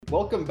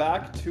Welcome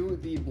back to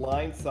the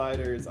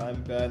Blindsiders.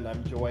 I'm Ben.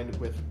 I'm joined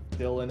with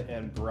Dylan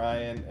and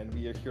Brian, and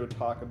we are here to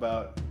talk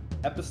about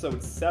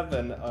episode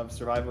 7 of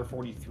Survivor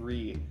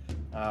 43.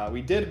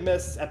 We did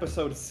miss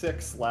episode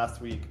 6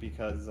 last week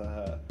because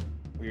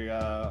we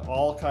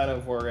all kind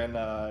of were in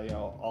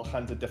all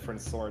kinds of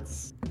different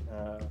sorts.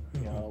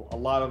 A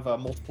lot of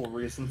multiple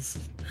reasons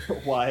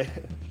why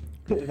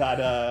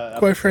that.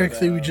 Quite episode,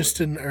 frankly, we just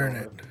didn't earn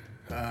it.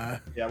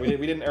 Yeah, we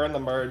didn't earn the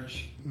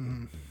merge.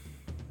 Mm,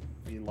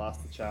 We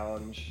lost the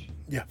challenge.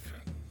 yep.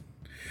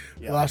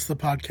 We Yeah. lost the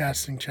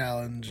podcasting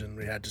challenge and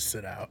we had to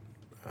sit out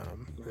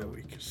a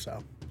week.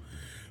 So,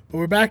 but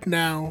we're back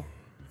now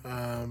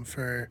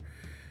for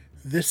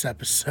this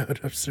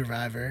episode of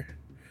Survivor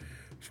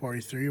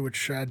 43,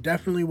 which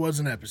definitely was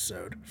an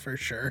episode for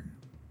sure.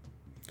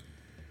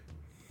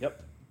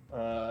 Yep.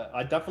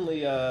 I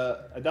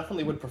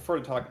definitely would prefer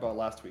to talk about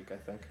last week, I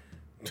think.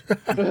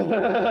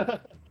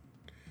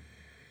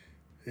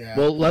 Yeah.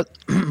 Well,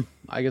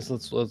 I guess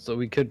let's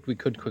we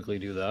could quickly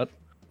do that.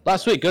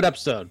 Last week, good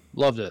episode.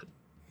 Loved it.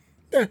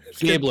 Yeah, it's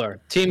good. Gabler,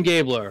 Team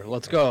Gabler,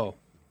 let's go.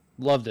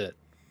 Loved it.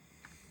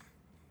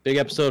 Big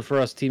episode for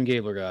us, Team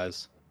Gabler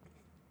guys.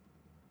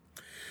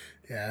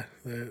 Yeah.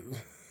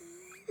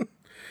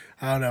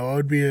 I don't know. What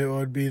would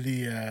be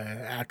the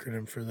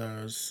acronym for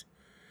those?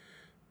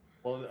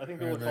 Well, I think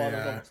they Or would call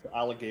him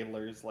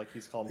alligators, like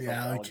he's called himself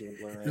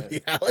alligator. Right?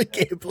 The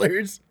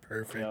alligators.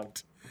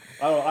 Perfect.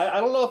 I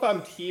don't know if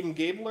I'm Team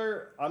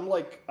Gabler.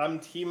 I'm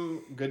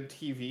Team Good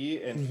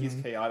TV, and he's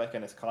chaotic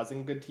and is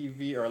causing good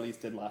TV, or at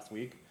least did last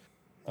week.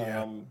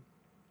 Yeah.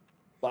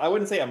 But I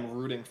wouldn't say I'm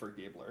rooting for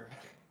Gabler.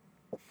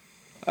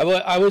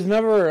 I was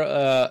never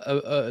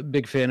a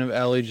big fan of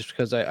Ellie just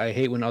because I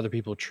hate when other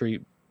people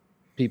treat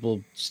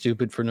people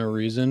stupid for no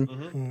reason.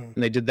 And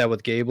they did that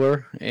with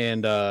Gabler,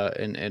 and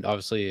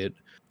obviously it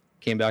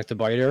came back to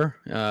bite her.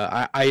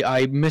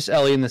 I miss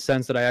Ellie in the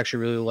sense that I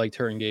actually really liked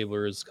her and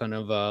Gabler's kind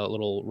of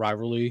little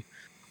rivalry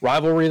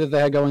that they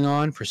had going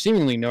on for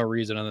seemingly no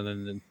reason other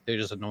than they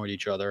just annoyed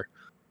each other.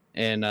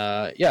 And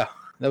yeah,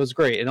 that was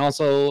great. And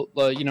also,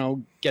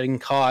 getting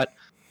caught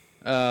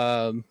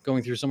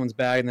going through someone's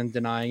bag and then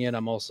denying it,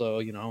 I'm also,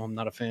 I'm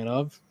not a fan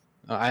of.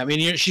 I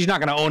mean, she's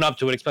not going to own up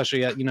to it,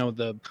 especially at,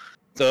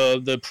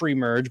 the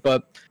pre-merge.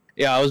 But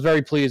yeah, I was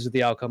very pleased with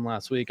the outcome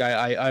last week.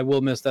 I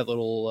will miss that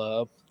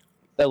little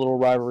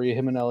rivalry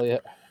him and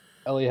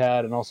Ellie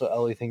had, and also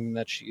Ellie thinking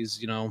that she's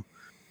the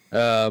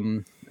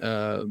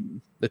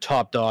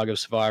top dog of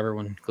Survivor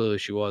when clearly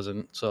she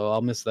wasn't. So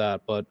I'll miss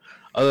that. But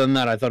other than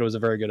that, I thought it was a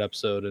very good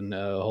episode and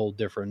a whole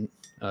different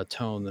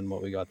tone than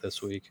what we got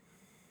this week.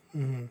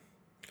 Mm-hmm.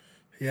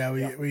 Yeah,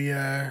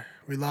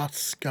 we lost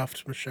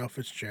scuffed Michelle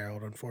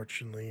Fitzgerald,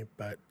 unfortunately,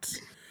 but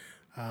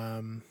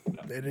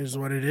it is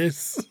what it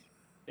is.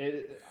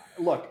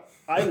 Look,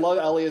 I love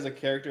Ellie as a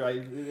character.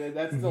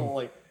 That's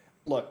still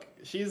look,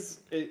 she's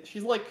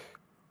like,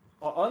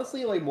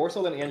 honestly, like more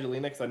so than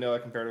Angelina, because I know I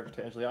compared her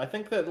to Angelina. I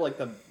think that like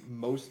the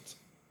most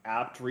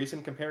apt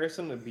recent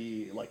comparison would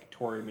be like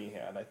Tori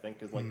Meehan. I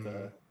think is like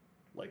the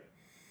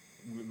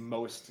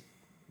most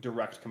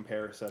direct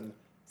comparison.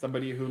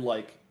 Somebody who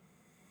like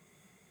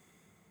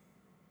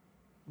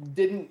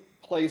didn't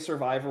play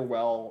Survivor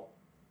well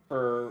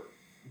for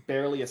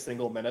barely a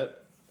single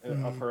minute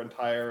of her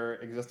entire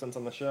existence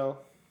on the show,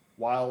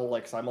 while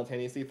like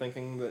simultaneously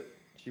thinking that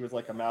she was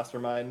like a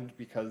mastermind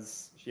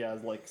because she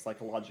has like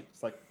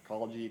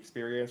psychology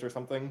experience or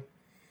something,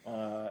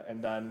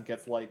 and then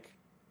gets like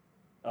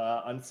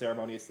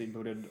unceremoniously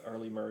booted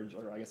early merge,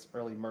 or I guess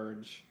early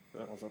merge,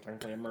 also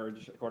technically a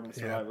merge according to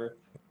Survivor,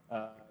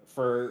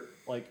 for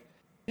like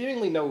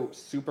seemingly no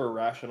super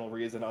rational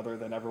reason other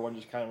than everyone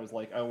just kind of was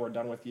like, oh, we're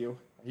done with you.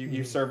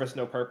 You serve us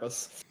no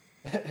purpose,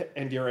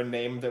 and you're a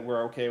name that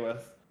we're okay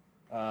with.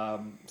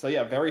 So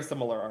yeah, very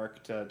similar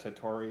arc to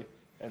Tori,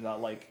 and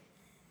that like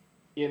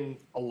in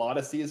a lot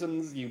of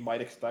seasons you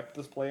might expect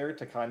this player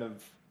to kind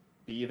of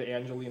be the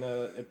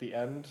Angelina at the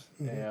end,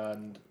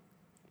 and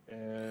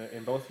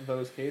in both of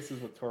those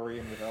cases with Tori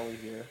and with Ellie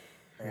here,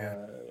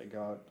 they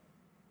got,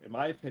 in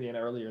my opinion,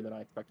 earlier than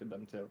I expected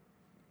them to.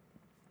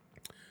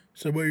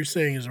 So what you're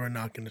saying is we're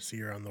not going to see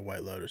her on the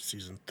White Lotus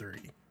season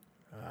 3,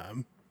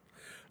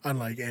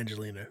 unlike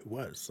Angelina, who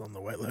was on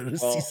the White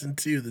Lotus season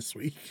 2 this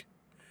week.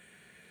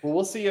 Well,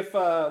 we'll see if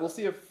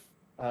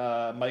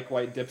Mike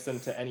White dips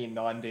into any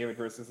non-David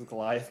versus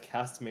Goliath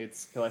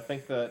castmates, because I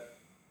think that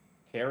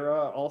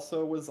Hera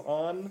also was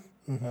on,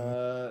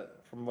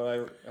 from what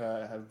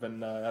I have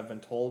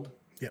been told.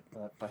 Yep.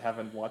 I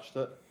haven't watched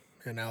it.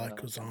 And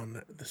Alec was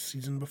on the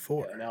season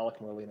before. Yeah, and Alec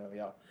Molino,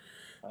 yeah.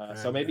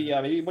 So maybe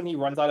when he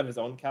runs out of his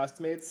own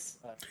castmates,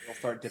 he'll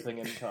start dipping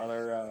into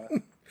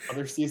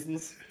other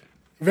seasons.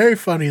 Very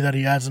funny that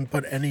he hasn't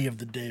put any of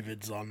the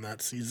Davids on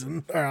that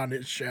season or on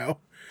his show.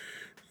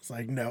 It's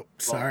like, nope,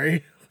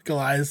 sorry,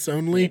 Goliaths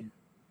only.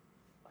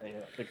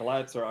 The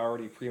Goliaths are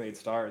already pre-made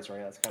stars, right?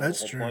 That's kind of the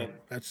whole true. point.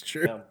 That's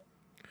true. Yeah.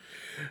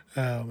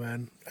 Oh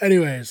man.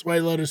 Anyways,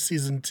 White Lotus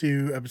season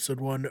 2, episode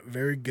 1,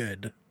 very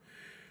good.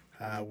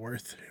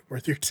 Worth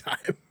your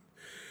time.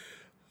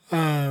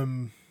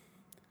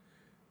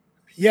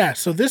 Yeah,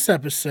 so this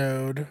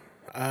episode,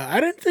 I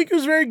didn't think it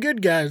was very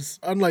good, guys.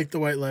 Unlike the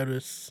White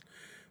Lotus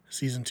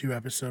season 2,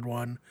 episode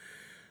 1,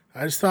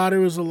 I just thought it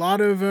was a lot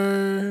of,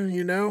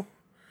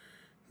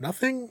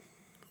 nothing,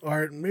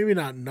 or maybe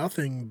not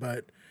nothing,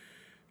 but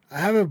I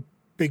have a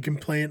big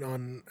complaint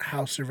on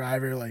how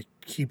Survivor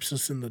keeps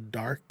us in the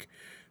dark.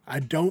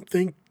 I don't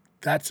think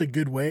that's a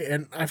good way,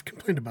 and I've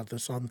complained about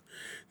this on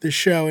this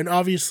show, and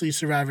obviously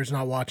Survivor's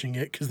not watching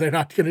it because they're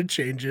not going to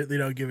change it. They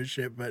don't give a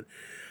shit, but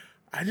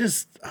I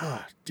just,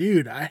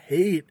 dude, I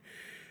hate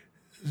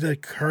the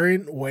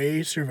current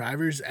way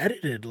Survivor's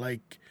edited.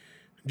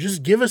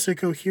 Just give us a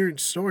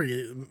coherent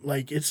story.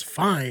 It's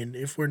fine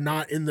if we're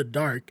not in the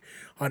dark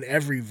on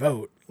every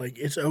vote.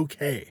 It's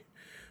okay.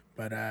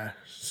 But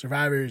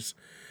Survivor's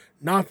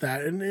not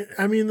that. And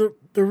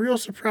the real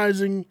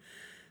surprising,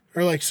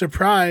 or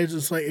surprise,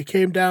 is it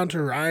came down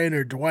to Ryan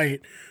or Dwight,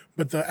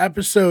 but the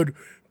episode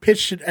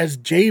pitched it as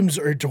James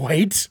or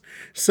Dwight.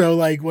 So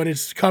when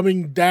it's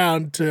coming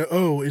down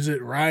to, is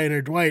it Ryan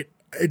or Dwight?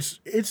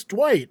 It's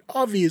Dwight,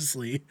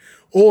 obviously.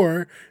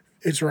 Or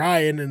it's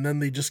Ryan, and then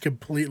they just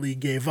completely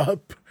gave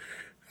up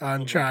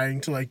on trying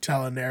to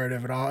tell a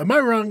narrative at all. Am I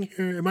wrong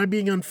here? Am I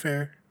being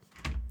unfair?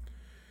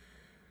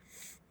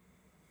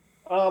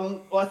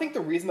 Well, I think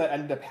the reason that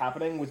ended up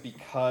happening was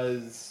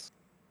because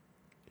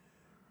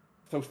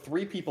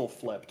 3 people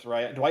flipped,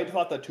 right? Dwight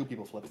thought that 2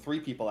 people flipped. 3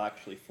 people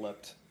actually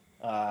flipped.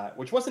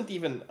 Which wasn't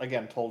even,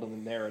 again, told in the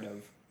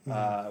narrative.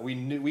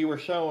 We were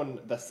shown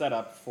the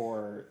setup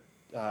for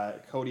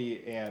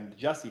Cody and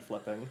Jesse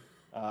flipping,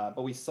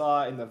 but we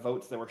saw in the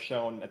votes that were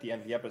shown at the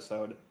end of the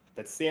episode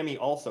that Sammy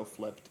also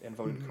flipped and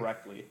voted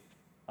correctly.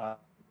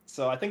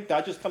 So I think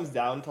that just comes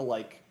down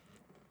to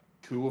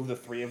 2 of the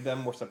 3 of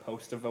them were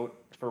supposed to vote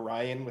for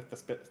Ryan with the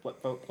split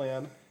vote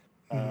plan.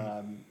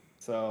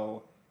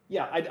 So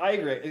yeah, I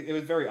agree. It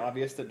was very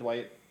obvious that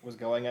Dwight was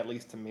going, at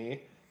least to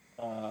me.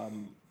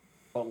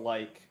 But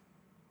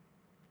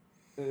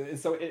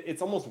so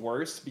it's almost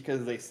worse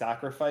because they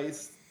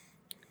sacrificed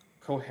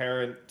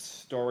coherent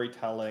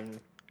storytelling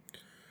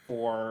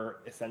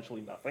for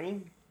essentially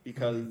nothing,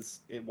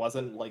 because it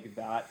wasn't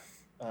that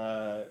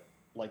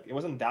it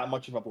wasn't that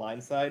much of a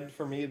blindside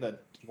for me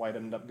that Dwight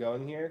ended up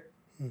going here.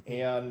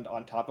 And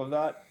on top of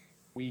that,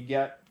 we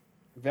get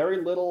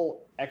very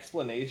little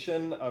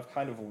explanation of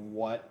kind of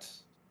what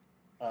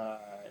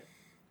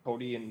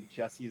Cody and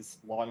Jesse's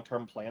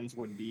long-term plans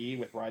would be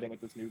with riding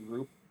with this new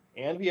group,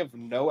 and we have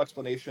no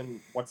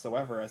explanation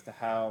whatsoever as to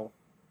how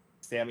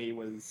Sammy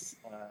was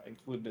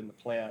included in the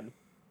plan.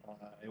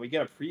 And we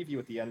get a preview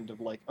at the end of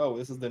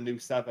this is the new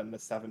 7, the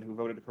 7 who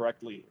voted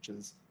correctly, which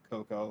is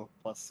Coco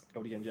plus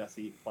Cody and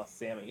Jesse plus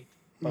Sammy.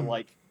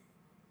 But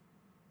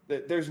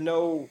there's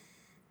no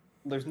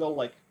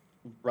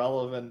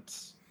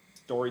relevant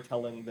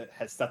storytelling that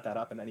has set that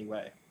up in any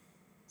way.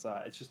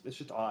 So it's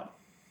just odd.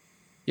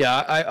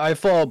 Yeah, I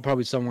fall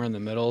probably somewhere in the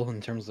middle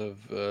in terms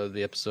of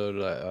the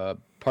episode.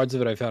 Parts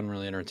of it I found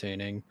really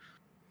entertaining,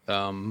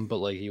 but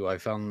like you, I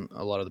found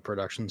a lot of the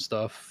production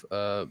stuff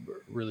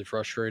really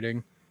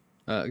frustrating,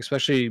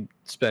 especially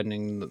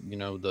spending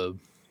the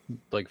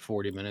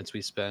 40 minutes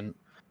we spent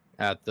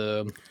at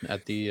the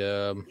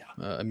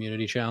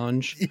immunity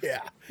challenge.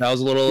 Yeah, that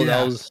was a little.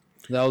 Yeah.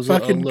 That was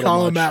fucking a little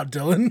call much. him out,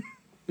 Dylan.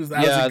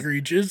 That was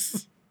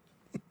egregious.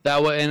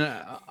 That was, and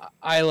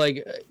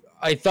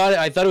I thought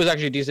it was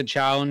actually a decent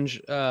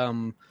challenge.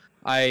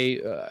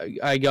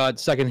 I got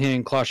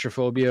secondhand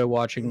claustrophobia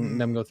watching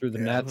them go through the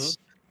nets,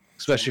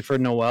 especially for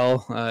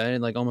Noelle,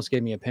 and it almost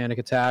gave me a panic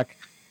attack.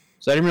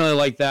 So I didn't really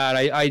like that.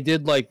 I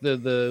did like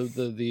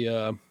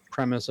the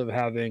premise of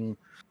having,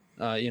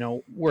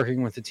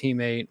 working with a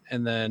teammate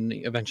and then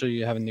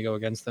eventually having to go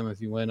against them if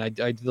you win. I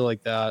did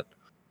like that.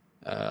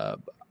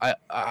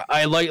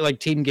 I like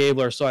Team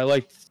Gabler, so I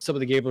liked some of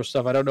the Gabler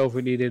stuff. I don't know if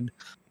we needed,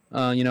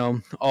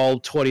 all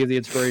 20 of the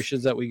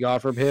inspirations that we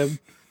got from him.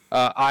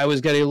 I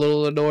was getting a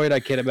little annoyed. I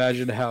can't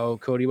imagine how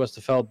Cody must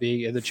have felt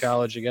being in the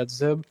challenge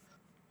against him.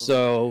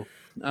 So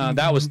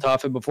that was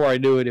tough. And before I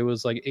knew it, it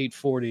was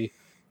 8:40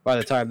 by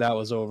the time that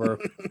was over.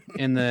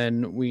 And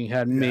then we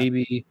had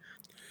maybe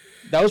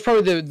that was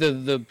probably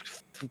the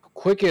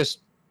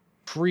quickest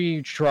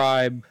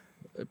pre-tribal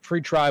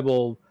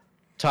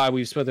time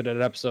we've spent in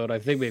an episode, I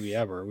think maybe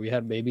ever. We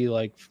had maybe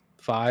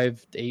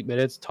 5 to 8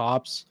 minutes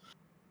tops.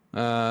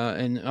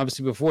 And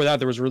obviously before that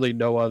there was really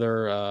no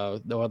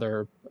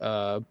other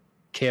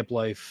camp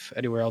life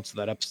anywhere else in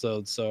that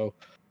episode, so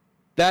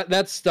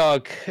that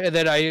stuck. And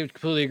then I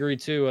completely agree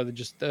too,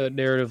 just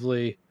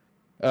narratively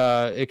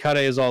it kind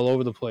of is all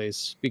over the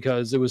place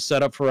because it was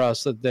set up for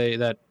us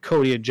that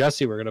Cody and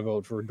Jesse were going to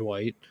vote for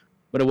Dwight,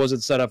 but it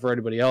wasn't set up for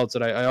anybody else.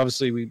 And I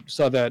obviously we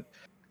saw that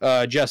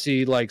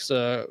Jesse likes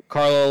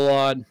Carla a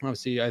lot.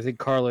 Obviously I think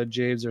Carla and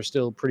James are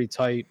still pretty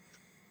tight,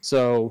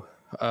 so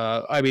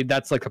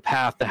that's a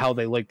path to how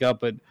they link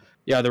up. But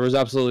yeah, there was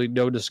absolutely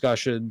no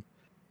discussion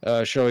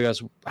showing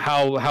us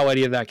how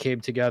any of that came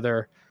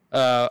together.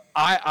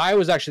 I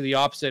was actually the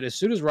opposite. As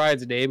soon as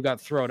Ryan's name got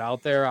thrown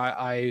out there,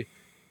 I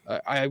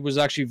was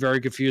actually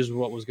very confused with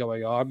what was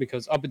going on,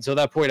 because up until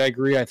that point, I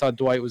agree, I thought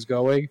Dwight was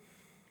going.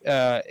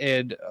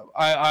 and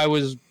I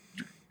was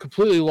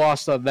completely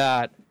lost on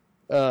that.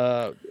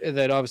 And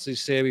then obviously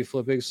Sammy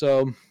flipping.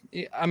 So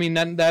I mean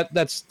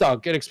that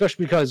stuck, and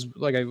especially because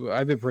like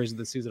I've been praising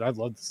this season. I've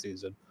loved the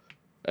season,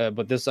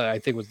 but this I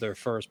think was their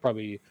first,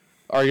 probably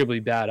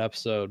arguably bad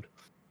episode.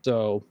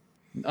 So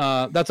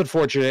that's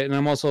unfortunate, and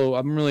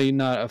I'm really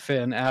not a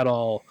fan at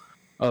all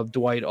of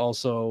Dwight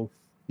also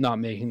not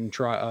making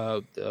final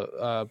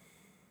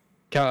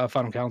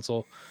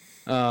council.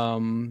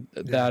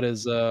 That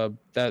is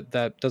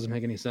that doesn't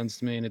make any sense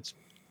to me, and it's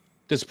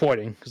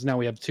disappointing because now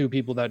we have two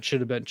people that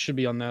should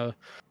be on there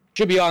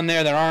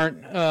that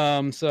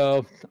aren't.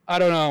 So I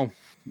don't know.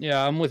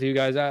 Yeah, I'm with you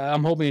guys.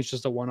 I'm hoping it's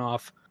just a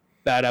one-off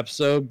bad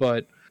episode,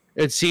 but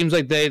it seems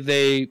like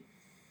they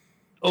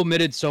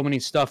omitted so many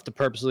stuff to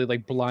purposely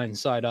like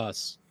blindside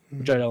us,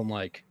 which I don't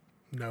like.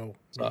 No.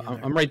 So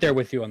I'm right there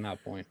with you on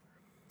that point.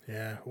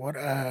 Yeah. What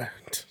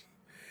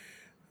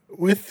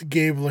with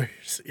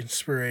Gabler's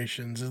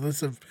inspirations, and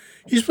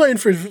he's playing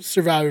for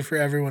Survivor for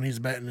everyone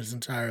he's met in his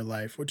entire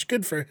life, which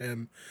good for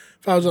him.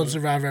 If I was on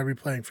Survivor, I'd be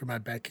playing for my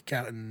bank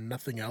account and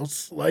nothing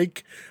else.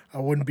 Like, I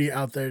wouldn't be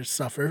out there to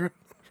suffer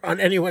on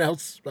anyone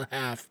else's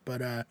behalf.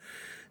 But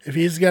if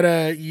he's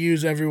gonna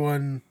use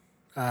everyone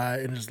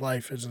in his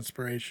life as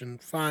inspiration,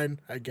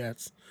 fine, I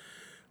guess.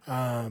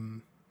 I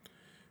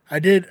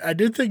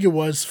did think it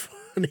was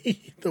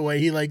funny the way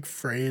he like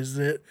phrased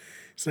it.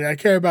 It's like, I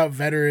care about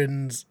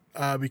veterans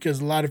because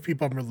a lot of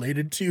people I'm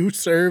related to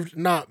served,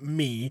 not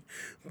me,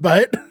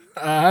 but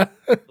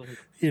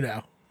you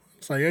know,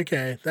 it's like,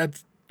 okay,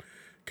 that's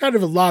kind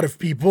of a lot of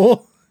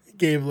people,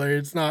 Gabler.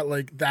 It's not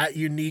like that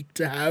unique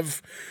to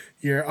have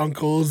your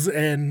uncles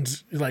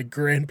and like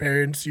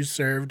grandparents you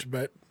served,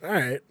 but all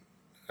right,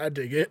 I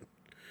dig it.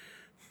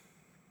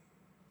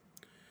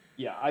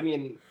 Yeah, I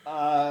mean,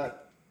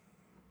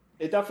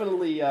 it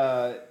definitely,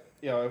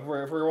 if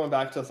we're going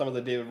back to some of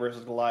the David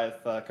versus Goliath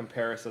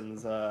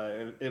comparisons,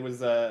 it was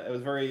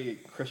very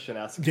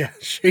Christian-esque. Yeah,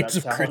 shades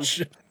of challenge.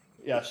 Christian.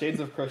 Yeah, shades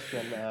of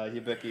Christian,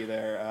 Hibiki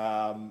there,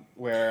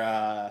 where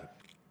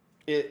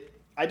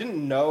I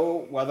didn't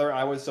know whether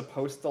I was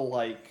supposed to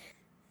like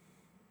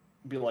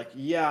be like,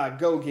 yeah,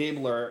 go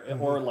Gabler,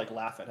 or like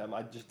laugh at him.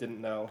 I just didn't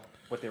know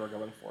what they were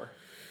going for.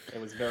 It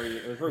was very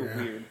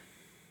weird.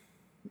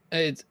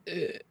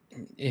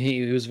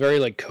 He was very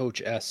like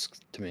coach-esque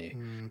to me.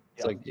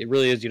 It's like it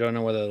really is. You don't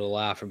know whether to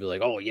laugh or be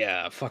like, "Oh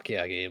yeah, fuck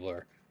yeah,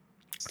 Gabler."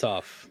 It's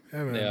tough.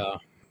 Yeah.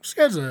 This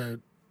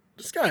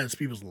guy has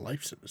people's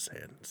lives in his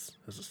hands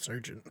as a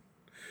surgeon.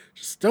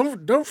 Just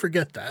don't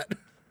forget that.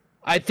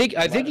 I think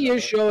he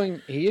is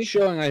showing.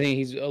 I think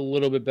he's a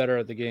little bit better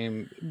at the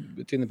game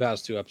between the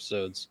past two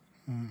episodes.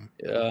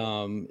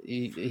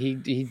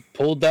 He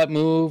pulled that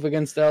move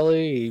against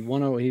Ellie. He won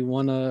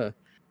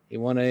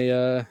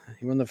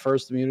the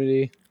first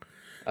immunity.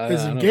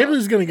 Listen,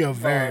 Gabler's going to go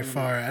very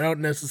far. I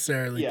don't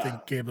necessarily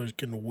think Gabler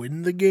can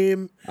win the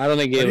game. I don't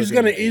think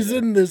he's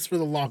in this for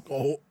the long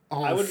haul.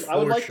 I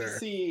would like to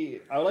see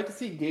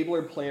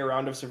Gabler play a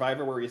round of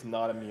Survivor where he's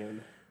not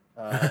immune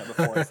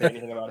before I say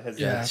anything about his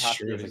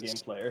capacity as a game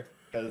player,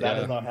 because that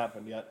has not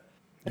happened yet.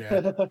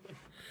 Yeah.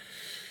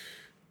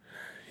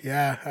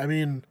 Yeah, I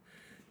mean,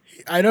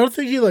 I don't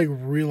think he like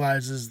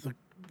realizes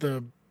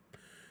the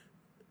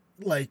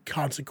like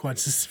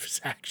consequences of his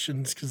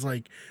actions, because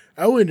like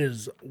Owen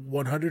is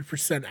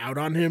 100% out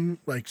on him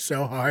like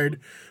so hard.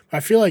 I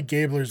feel like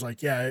Gabler's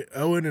like, yeah,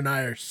 Owen and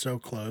I are so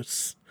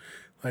close,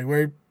 like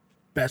we're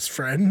best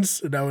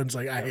friends, and Owen's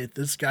like, I hate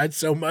this guy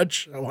so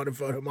much, I want to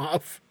vote him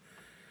off.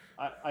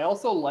 I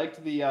also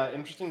liked the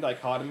interesting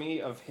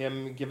dichotomy of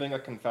him giving a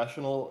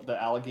confessional,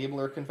 the Al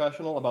Gabler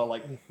confessional, about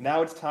like,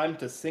 now it's time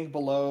to sink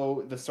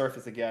below the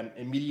surface again.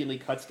 Immediately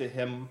cuts to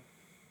him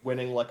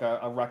winning like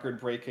a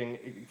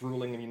record-breaking,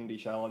 grueling immunity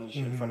challenge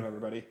in front of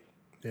everybody.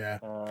 Yeah.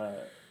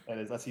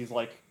 And as he's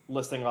like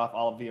listing off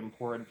all of the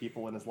important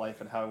people in his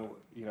life and how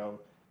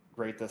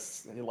great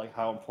this, like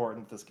how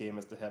important this game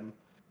is to him.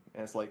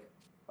 And it's like,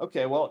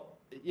 okay, well,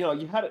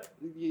 you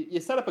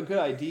set up a good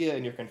idea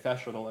in your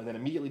confessional and then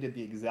immediately did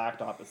the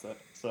exact opposite.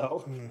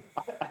 So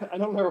I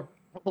don't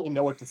really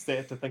know what to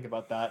think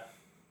about that.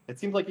 It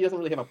seems like he doesn't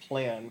really have a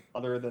plan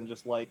other than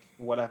just like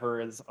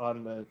whatever is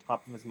on the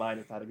top of his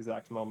mind at that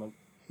exact moment.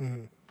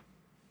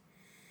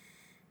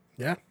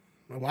 Yeah.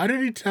 Why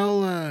did he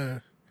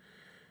tell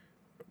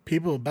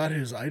people about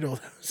his idol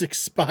that was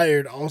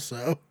expired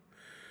also?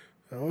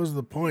 That was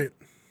the point.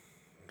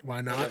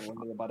 Why not? I don't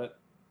wonder about it.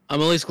 I'm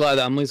at least glad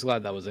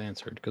that was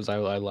answered, because I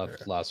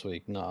left last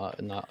week not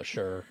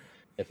sure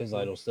if his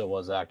idol still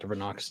was active or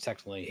not, because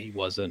technically he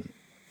wasn't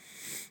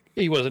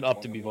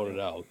up to be voted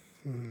out.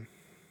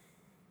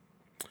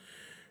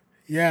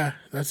 Yeah,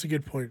 that's a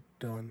good point,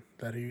 Dylan,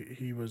 that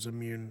he was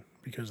immune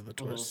because of the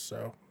twist.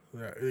 So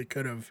it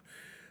could have,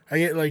 I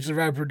get like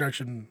Survivor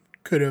Production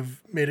could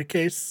have made a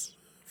case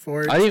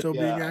for it still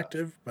being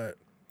active, but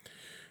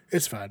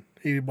it's fine.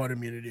 He won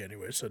immunity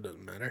anyway, so it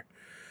doesn't matter.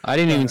 I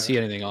didn't even see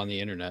anything on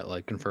the internet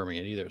like confirming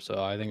it either,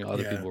 so I think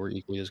other people were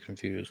equally as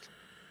confused.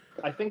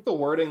 I think the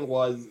wording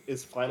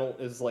is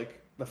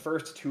like the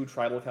first two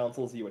tribal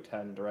councils you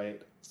attend, right?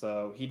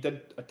 So he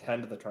did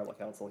attend the tribal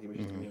council. He was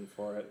just immune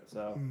for it.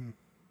 So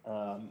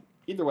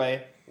either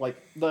way, like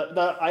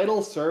the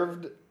idol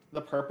served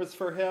the purpose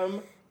for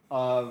him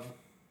of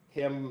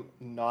him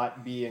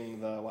not being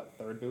the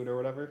third boot or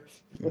whatever.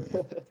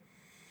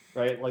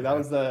 Right? Like that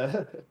was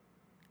the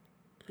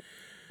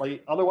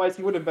like otherwise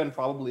he would have been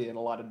probably in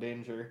a lot of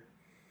danger.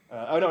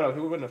 No, he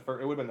wouldn't have.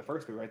 It would have been the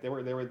first boot, right? They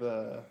were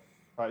the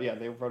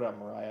they voted on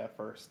Mariah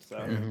first.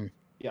 So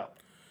yeah,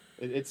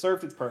 it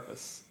served its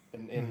purpose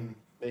in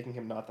making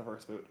him not the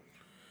first boot.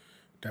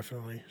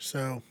 Definitely.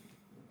 So,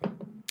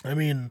 I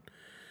mean,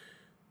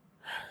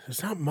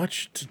 there's not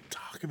much to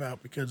talk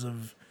about because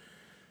of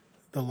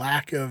the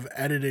lack of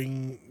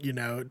editing,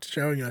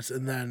 showing us,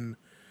 and then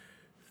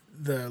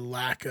the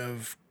lack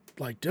of,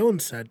 like Dylan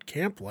said,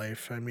 camp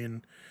life. I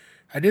mean,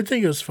 I did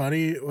think it was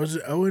funny. Was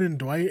it Owen and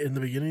Dwight in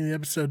the beginning of the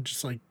episode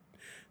just like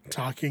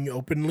talking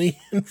openly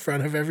in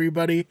front of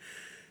everybody?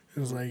 It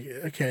was like,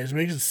 okay, it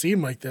makes it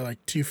seem like they're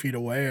like 2 feet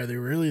away. Are they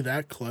really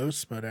that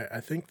close? But I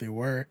think they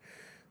were.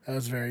 That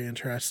was very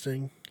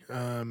interesting.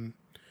 There's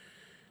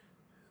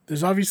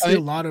obviously a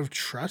lot of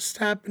trust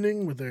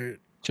happening with they're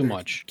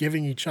much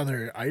giving each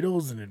other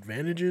idols and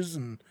advantages.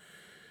 And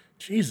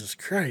Jesus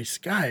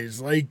Christ,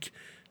 guys, like,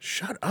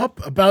 shut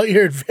up about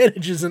your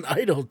advantages and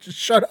idols. Just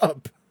shut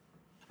up.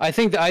 I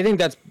think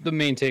that's the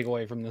main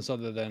takeaway from this,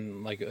 other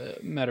than like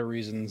meta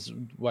reasons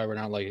why we're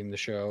not liking the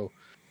show.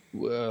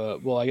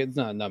 Well, I guess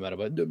not meta,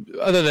 but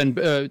other than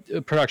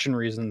production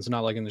reasons,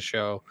 not liking the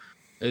show,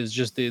 is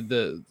just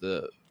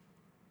the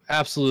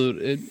absolute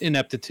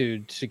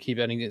ineptitude to keep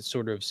any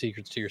sort of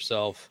secrets to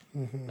yourself.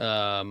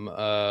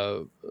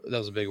 That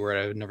was a big word.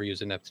 I had never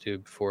used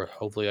ineptitude before.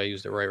 Hopefully, I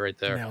used it right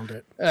there. Nailed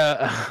it.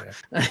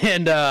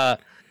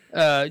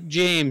 And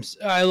James,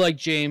 I like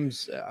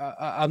James.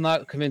 I'm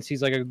not convinced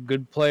he's like a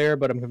good player,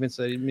 but I'm convinced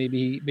that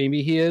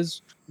maybe he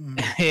is.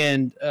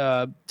 And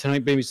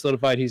tonight maybe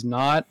solidified he's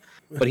not.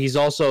 But he's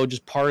also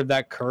just part of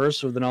that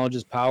curse, or the knowledge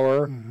is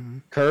power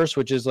curse,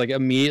 which is like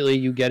immediately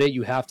you get it,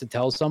 you have to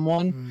tell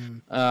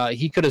someone.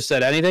 He could have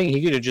said anything.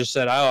 He could have just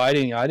said, "Oh, I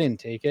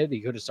didn't take it."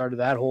 He could have started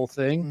that whole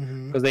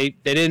thing because they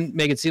didn't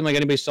make it seem like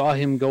anybody saw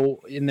him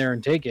go in there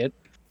and take it.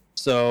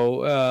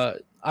 So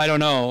I don't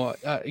know.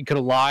 He could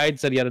have lied,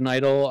 said he had an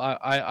idol.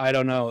 I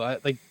don't know.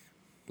 Like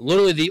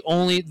literally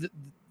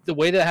the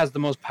way that has the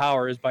most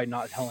power is by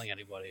not telling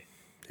anybody,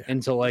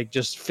 and to like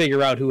just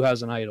figure out who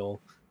has an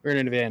idol or an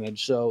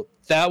advantage. So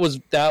that was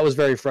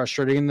very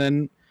frustrating. And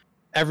then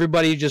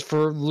everybody just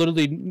for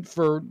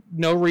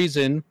no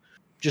reason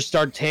just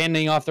start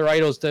handing off their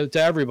idols to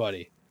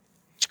everybody.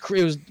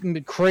 It was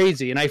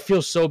crazy, and I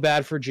feel so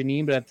bad for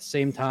Janine, but at the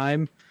same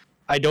time,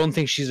 I don't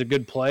think she's a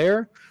good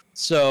player.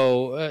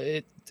 So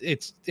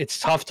it's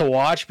tough to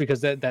watch because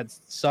that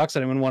sucks.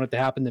 I didn't want it to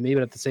happen to me,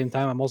 but at the same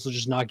time, I'm also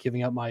just not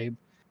giving up my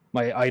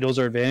idols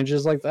or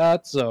advantages like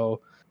that.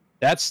 So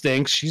that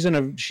stinks. She's in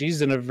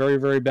a very,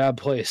 very bad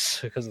place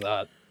because of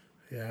that.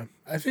 Yeah,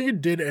 I think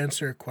it did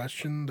answer a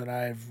question that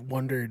I've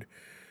wondered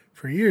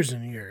for years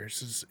and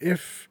years: is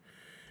if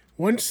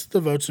once the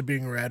votes are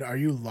being read, are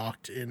you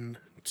locked in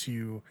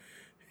to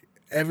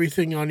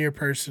everything on your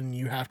person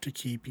you have to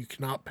keep? You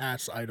cannot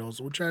pass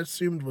idols, which I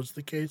assumed was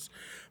the case.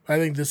 But I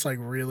think this like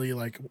really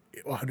like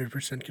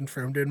 100%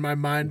 confirmed it in my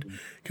mind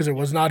because it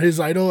was not his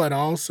idol at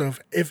all. So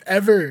if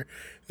ever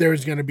there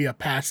was going to be a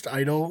past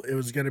idol, it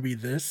was going to be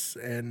this,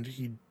 and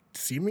he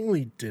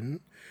seemingly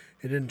didn't.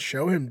 It didn't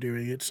show him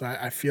doing it. So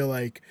I feel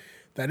like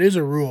that is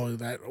a rule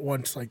that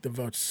once like the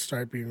votes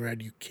start being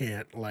read, you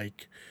can't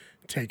like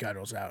take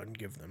idols out and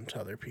give them to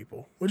other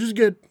people, which is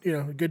good.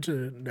 Good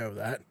to know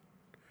that.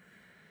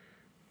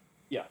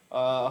 Yeah,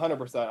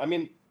 100%. I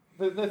mean,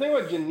 the thing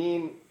with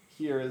Janine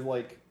here is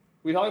like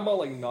we talk about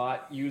like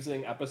not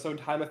using episode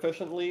time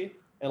efficiently,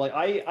 and like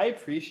I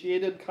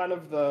appreciated kind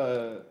of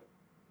the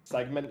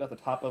segment at the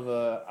top of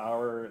the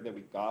hour that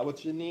we got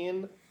with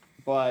Janine,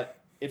 but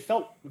it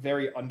felt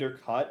very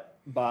undercut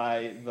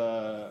by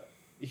the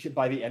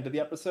end of the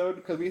episode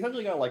because we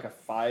essentially got like a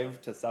 5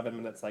 to 7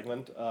 minute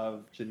segment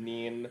of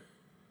Janine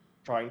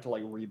trying to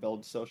like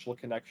rebuild social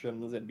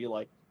connections and be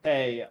like,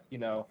 hey,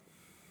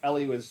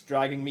 Ellie was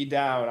dragging me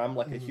down. I'm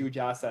like a huge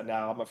asset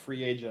now. I'm a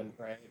free agent,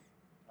 right?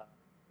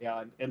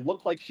 Yeah, it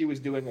looked like she was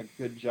doing a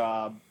good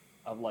job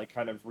of like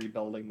kind of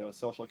rebuilding those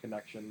social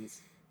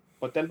connections.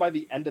 But then by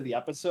the end of the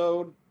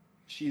episode,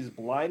 she's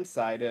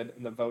blindsided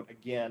in the vote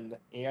again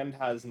and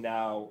has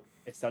now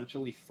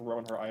essentially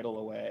thrown her idol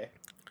away.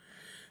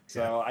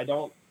 So I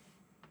don't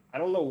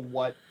know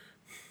what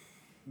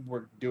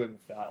we're doing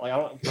with that. Like I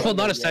don't. Well,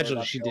 not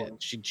essentially. She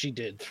did. She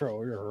did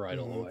throw her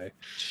idol away.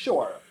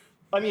 Sure.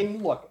 I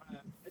mean, look.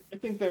 I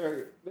think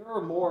there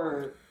are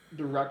more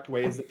direct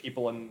ways that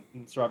people in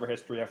Survivor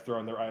history have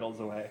thrown their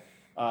idols away.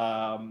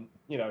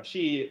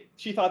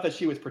 She thought that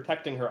she was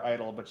protecting her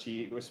idol, but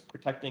she was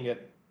protecting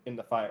it in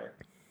the fire.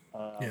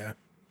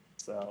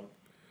 So,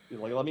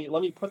 like, let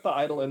me put the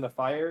idol in the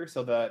fire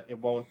so that it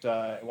won't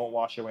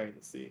wash away in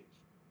the sea.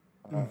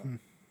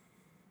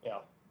 Yeah.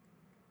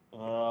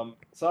 So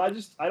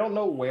I don't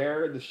know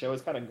where the show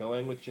is kind of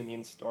going with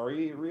Janine's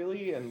story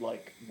really, and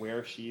like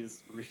where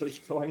she's really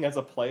going as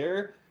a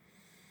player.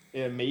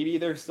 And maybe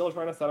they're still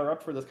trying to set her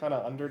up for this kind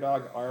of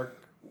underdog arc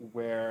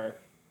where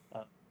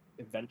uh,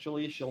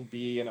 eventually she'll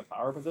be in a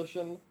power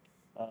position.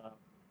 Uh,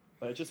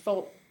 but it just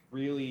felt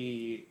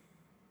really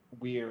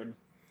weird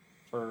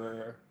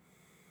for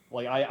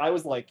like I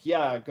was like,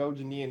 yeah, go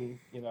Janine,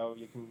 you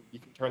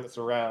can turn this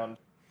around,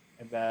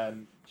 and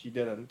then she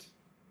didn't,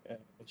 and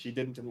she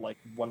didn't in like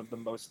one of the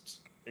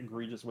most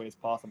egregious ways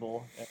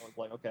possible, and I was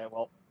like, okay,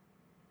 well,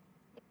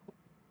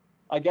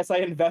 I guess I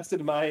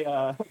invested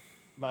my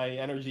my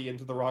energy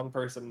into the wrong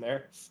person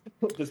there,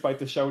 despite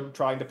the show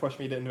trying to push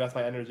me to invest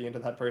my energy into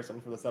that person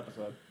for this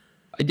episode.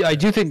 I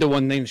do think the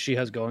one thing she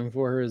has going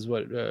for her is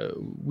what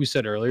we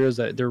said earlier, is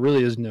that there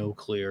really is no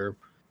clear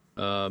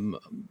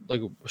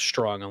like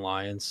strong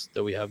alliance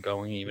that we have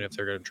going, even if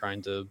they're going to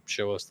trying to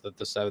show us that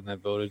the 7 that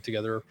voted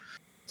together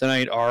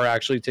tonight are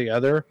actually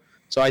together.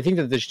 So I think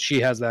that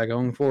she has that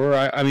going for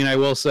her. I mean, I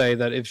will say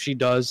that if she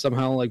does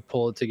somehow like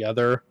pull it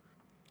together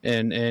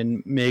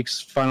and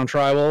makes Final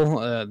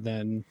Tribal,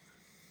 then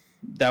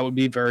that would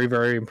be very,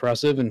 very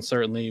impressive, and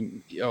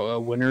certainly a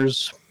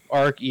winner's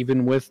arc,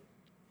 even with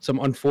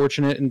some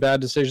unfortunate and bad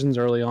decisions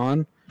early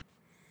on.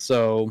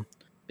 So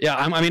yeah,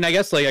 I mean, I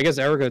guess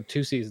Erica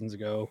 2 seasons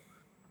ago,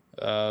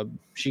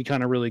 she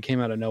kind of really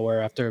came out of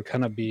nowhere after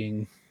kind of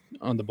being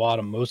on the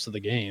bottom most of the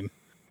game.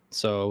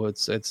 So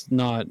it's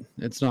not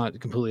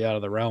completely out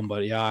of the realm,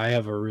 but yeah, I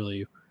have a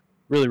really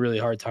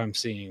hard time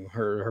seeing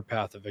her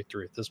path to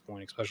victory at this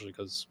point, especially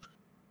because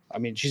I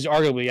mean she's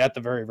arguably at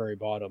the very, very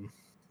bottom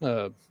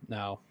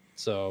now.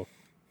 So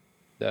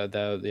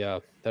that'd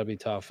be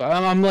tough.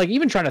 I'm like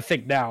even trying to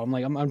think now.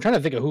 I'm trying to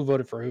think of who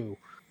voted for who,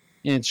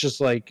 and it's just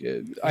like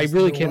I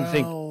really can't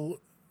think.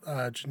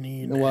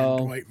 Janine Noelle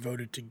and Dwight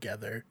voted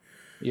together.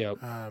 Yeah.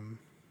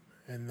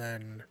 And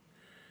then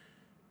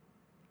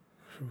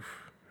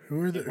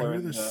who are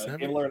the 7?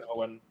 Gabler and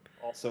Owen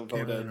also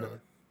voted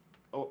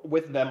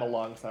with them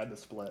alongside the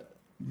split.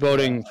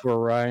 Voting for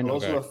Ryan.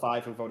 Those Okay. were the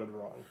 5 who voted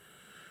wrong.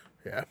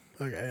 Yeah.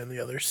 Okay, and the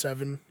other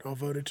 7 all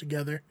voted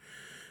together.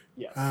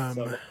 Yes.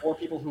 So the 4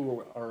 people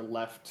who are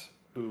left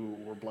who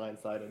were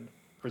blindsided,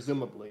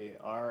 presumably,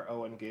 are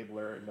Owen,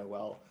 Gabler,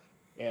 Noelle,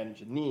 and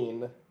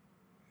Janine.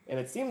 And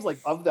it seems like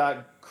of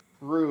that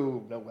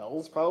crew,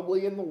 Noelle's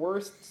probably in the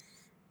worst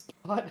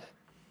spot,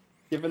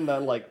 given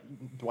that like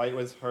Dwight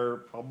was her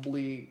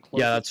probably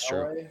closest that's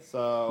true. ally.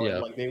 So Yeah.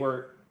 like they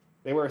were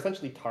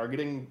essentially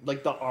targeting,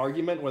 like the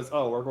argument was,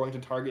 oh, we're going to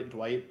target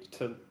Dwight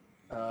to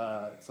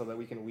so that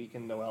we can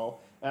weaken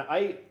Noelle. And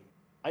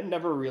I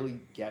never really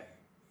get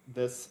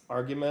this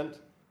argument.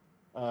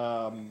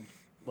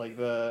 Like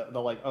the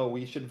like, oh,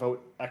 we should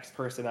vote X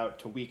person out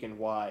to weaken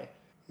Y,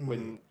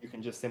 when you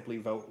can just simply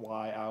vote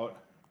Y out.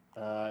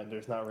 And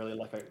there's not really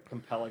like a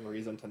compelling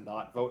reason to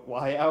not vote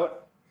Y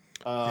out.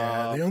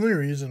 Yeah, the only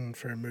reason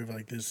for a move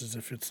like this is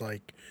if it's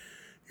like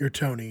you're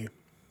Tony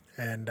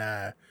and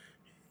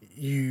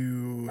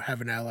you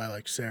have an ally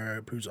like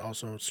Sarah who's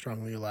also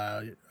strongly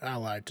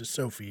allied to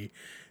Sophie,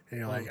 and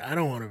you're like, I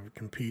don't want to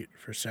compete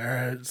for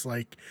Sarah. It's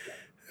like,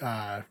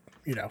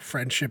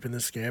 friendship in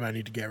this game. I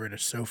need to get rid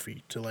of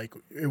Sophie to like,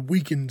 it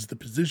weakens the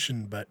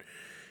position, but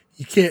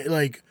you can't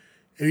like,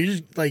 if you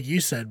just, like you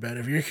said, Ben,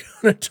 if you're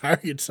going to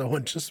target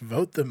someone, just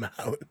vote them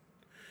out.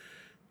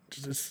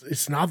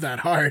 It's not that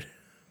hard.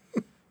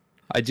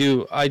 I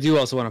do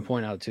also want to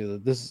point out too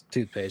that this is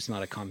toothpaste,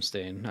 not a cum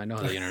stain. I know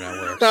how the internet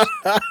works.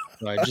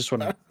 So I just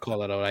want to call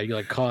that out. I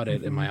like caught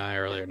it in my eye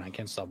earlier, and I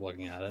can't stop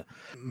looking at it.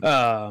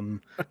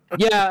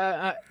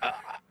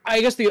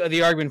 I guess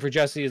the argument for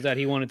Jesse is that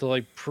he wanted to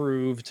like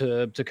prove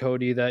to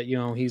Cody that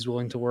he's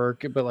willing to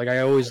work, but like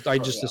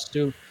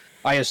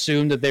I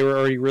assumed that they were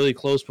already really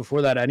close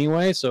before that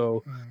anyway.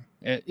 So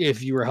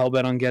if you were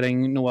hellbent on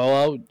getting Noelle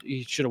out,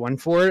 you should have went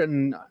for it.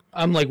 And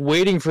I'm like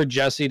waiting for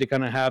Jesse to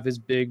kind of have his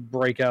big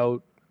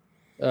breakout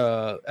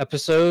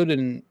episode,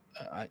 and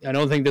I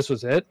don't think this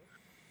was it.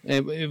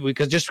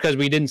 Because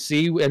we didn't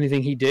see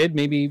anything he did.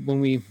 Maybe when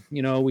we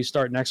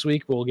start next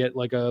week, we'll get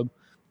like a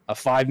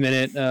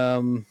 5-minute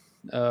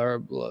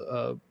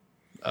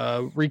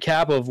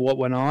recap of what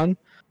went on.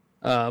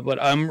 But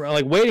I'm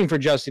like waiting for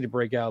Jesse to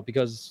break out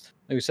because,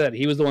 like we said,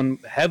 he was the one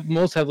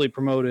most heavily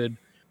promoted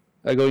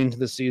going into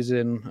the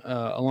season,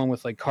 along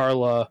with like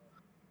Carla,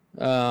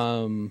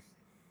 and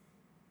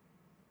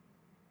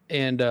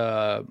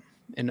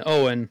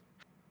Owen.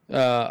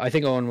 I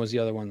think Owen was the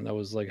other one that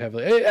was like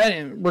heavily.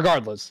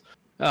 Regardless,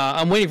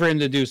 I'm waiting for him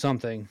to do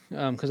something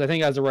because I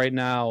think as of right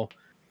now,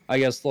 I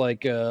guess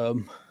like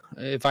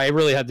if I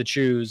really had to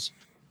choose,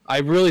 I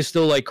really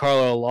still like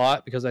Carla a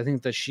lot because I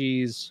think that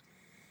she's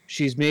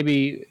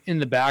maybe in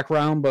the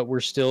background, but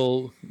we're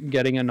still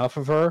getting enough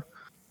of her.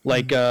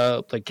 Like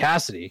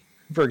Cassidy,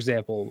 for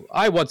example.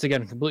 I once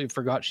again completely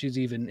forgot she's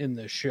even in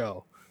the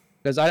show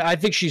because I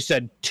think she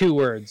said 2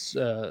 words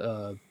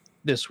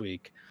this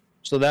week.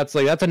 So that's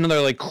another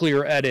like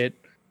clear edit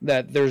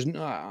that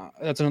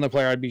that's another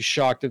player I'd be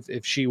shocked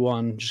if she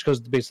won just because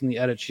based on the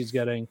edit she's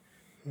getting.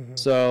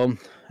 So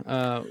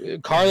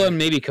Carla and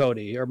maybe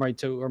Cody are my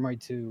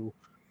two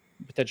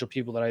potential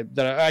people that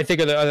I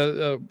think are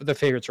the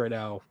favorites right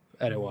now,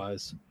 edit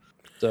wise.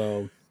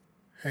 So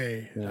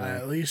Hey, yeah.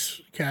 at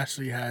least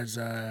Cassidy has.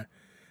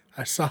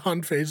 I saw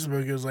on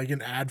Facebook it was like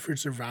an ad for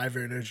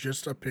Survivor, and it's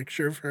just a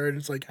picture of her, and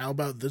it's like, "How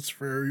about this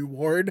for a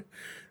reward?"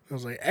 I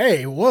was like,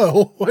 "Hey,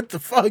 whoa, what the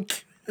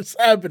fuck is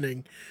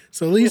happening?"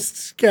 So at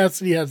least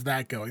Cassidy has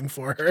that going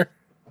for her.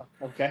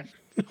 Okay.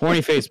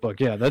 Horny Facebook,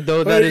 yeah, that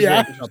is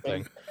yeah. really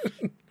something.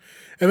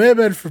 It may have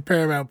been for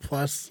Paramount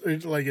Plus, or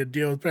like a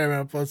deal with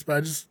Paramount Plus, but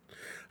I just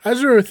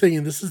remember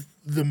thinking this is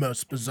the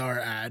most bizarre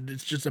ad.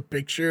 It's just a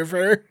picture of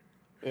her.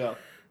 Yeah.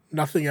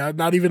 Nothing else.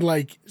 Not even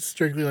like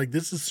strictly like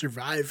this is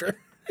Survivor.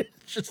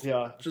 It's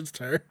just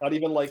her. Not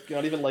even like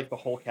the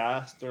whole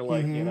cast or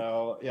like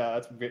yeah,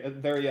 it's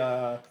very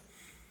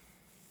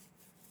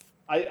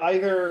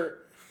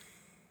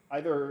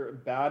either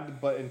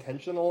bad but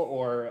intentional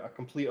or a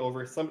complete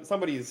over.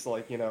 Somebody's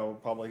like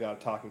probably got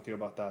talking to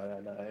about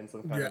that in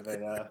some kind of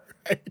a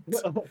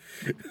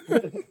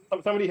Right.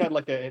 somebody had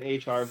like an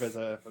HR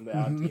visit from the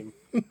ad team.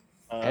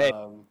 Hey,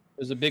 it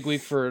was a big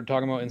week for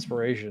talking about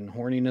inspiration.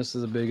 Horniness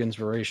is a big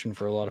inspiration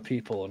for a lot of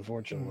people,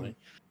 unfortunately.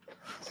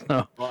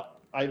 So. Well,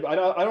 I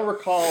don't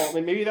recall. I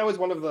mean, maybe that was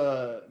one of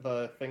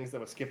the things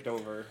that was skipped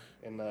over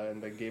in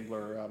the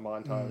Gabler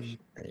montage.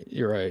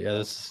 You're right. Yeah,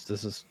 this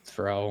is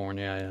for how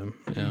horny I am.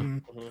 Yeah.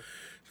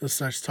 So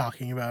starts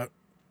talking about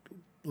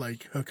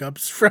like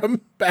hookups from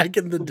back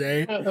in the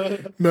day.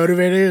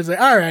 Motivating is like,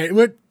 all right,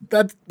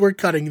 we're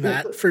cutting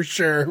that for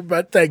sure.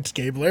 But thanks,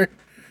 Gabler.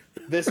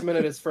 This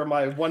minute is for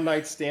my one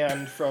night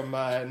stand from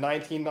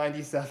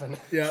 1997.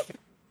 Yep.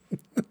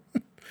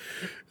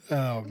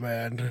 Oh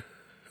man.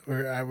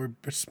 We're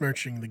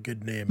besmirching the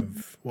good name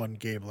of one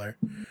Gabler.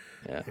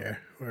 Yeah. Here.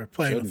 We're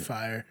playing with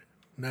fire.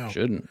 No.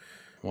 Shouldn't.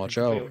 Watch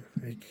out.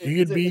 He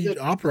could be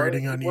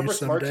operating on you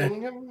someday.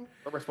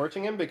 We're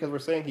besmirching him because we're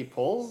saying he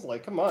pulls?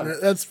 Like, come on.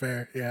 That's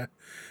fair, yeah.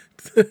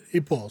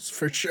 He pulls,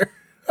 for sure.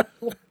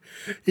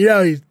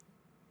 There's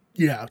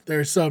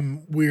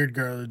some weird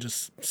girl that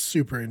just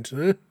super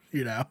into,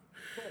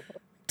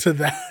 to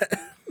that.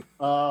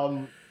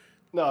 No,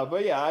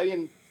 but yeah, I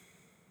mean,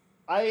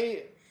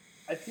 I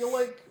feel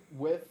like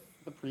with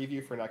the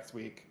preview for next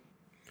week,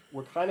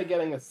 we're kind of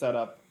getting a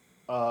setup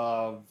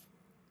of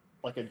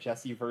like a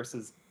Jesse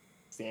versus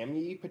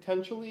Sammy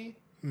potentially,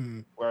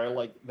 where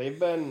like they've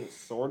been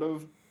sort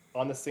of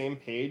on the same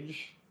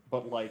page,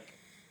 but like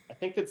I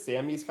think that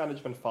Sammy's kind of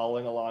just been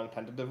following along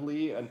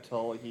tentatively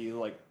until he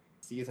like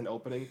sees an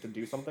opening to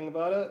do something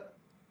about it,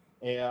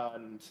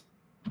 and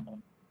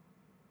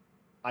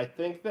I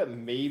think that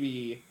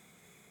maybe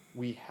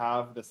we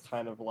have this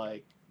kind of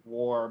like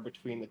war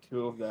between the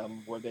two of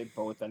them where they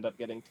both end up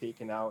getting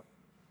taken out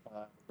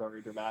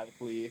very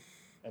dramatically,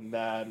 and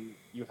then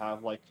you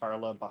have like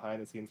Carla behind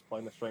the scenes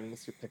playing the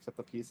strings who picks up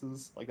the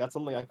pieces. Like that's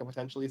something I can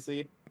potentially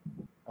see.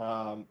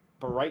 But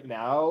right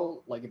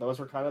now, like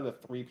those are kind of the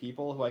three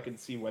people who I can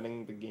see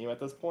winning the game at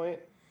this point.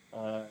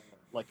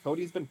 Like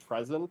Cody's been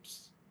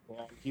present,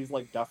 and he's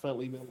like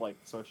definitely been like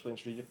socially and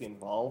strategically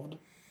involved,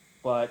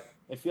 but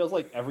it feels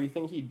like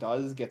everything he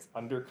does gets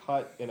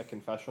undercut in a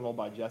confessional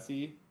by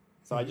Jesse.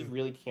 So I just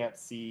really can't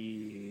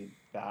see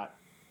that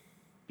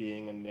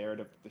being a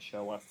narrative that the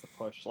show wants to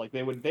push. Like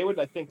they would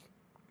I think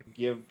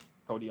give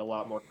Cody a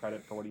lot more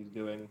credit for what he's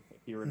doing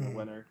if he were the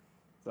winner.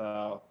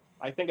 So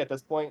I think at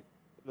this point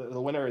the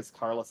winner is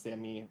Carla,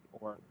 Sammy,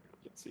 or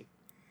Jesse.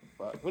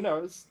 But who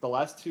knows? The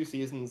last two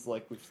seasons,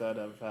 like we've said,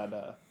 have had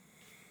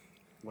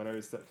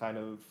winners that kind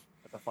of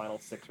at the final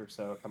 6 or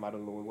so come out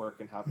of the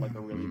woodwork and have like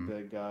a really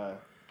big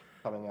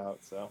coming out.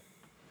 So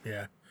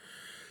yeah.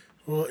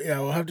 Well, yeah,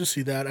 we'll have to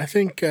see that. I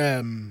think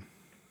Sammy's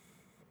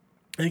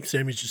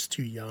just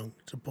too young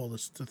to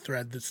to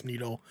thread this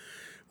needle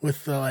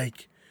with the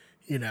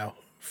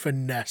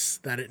finesse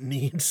that it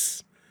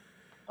needs.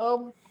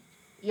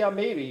 Yeah,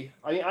 maybe.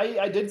 I mean,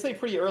 I did say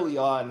pretty early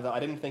on that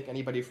I didn't think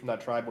anybody from that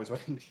tribe was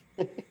winning.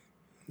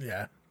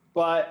 Yeah.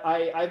 But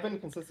I've been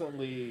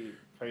consistently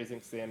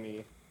praising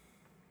Sammy,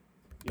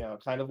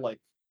 kind of like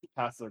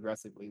passive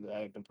aggressively that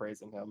I've been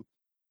praising him.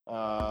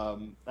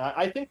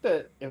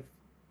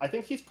 I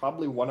think he's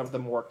probably one of the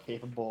more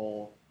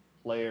capable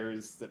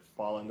players that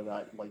fall into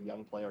that like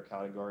young player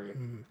category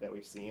that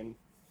we've seen.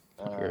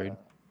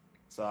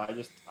 So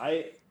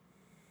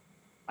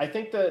I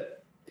think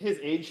that his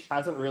age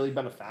hasn't really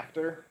been a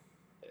factor,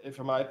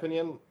 from my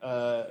opinion,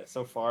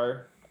 so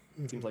far.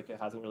 It seems like it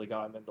hasn't really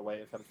gotten in the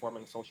way of him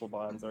forming social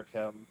bonds or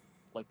him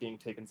like being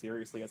taken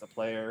seriously as a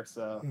player.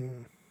 So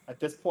at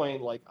this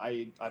point, like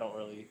I don't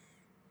really,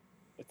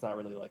 it's not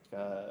really like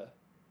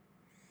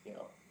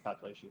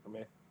calculation for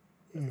me.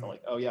 It's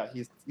like, oh yeah,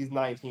 he's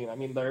 19. I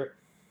mean,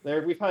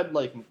 we've had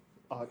like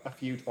a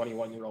few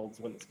 21-year-olds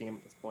win this game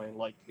at this point.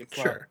 Like it's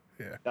not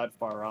that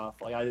far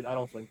off. Like I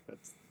don't think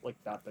that's like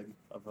that big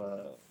of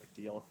a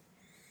deal.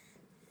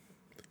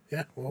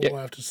 Yeah, we'll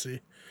have to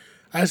see.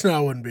 I just know I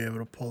wouldn't be able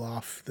to pull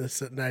off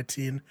this at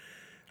 19.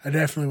 I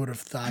definitely would have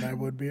thought I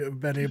would have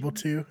been able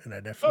to, and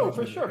I definitely. Oh,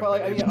 for sure. But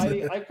like, I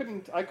mean,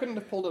 I couldn't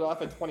have pulled it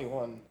off at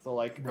 21. So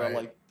like, Right.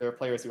 but like there are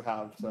players who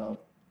have. So,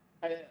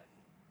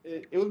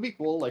 it would be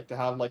cool like to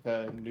have like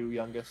a new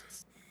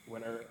youngest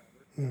winner.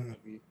 It'd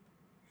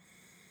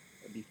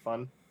be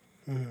fun.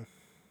 Mm-hmm.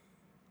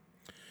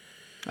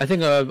 I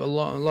think a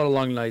lot of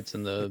long nights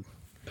in the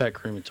pet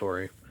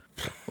crematory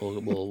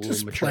will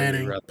just mature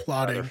planning,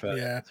 plotting.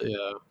 Yeah.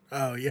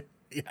 Oh yeah.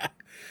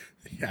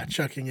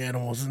 Chucking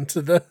animals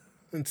into the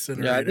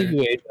incinerator. Yeah, I think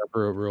you age up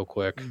real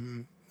quick.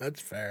 Mm-hmm. That's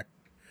fair.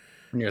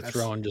 When you're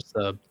throwing just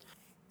a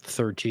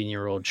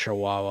 13-year-old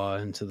Chihuahua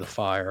into the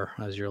fire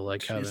as you're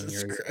like having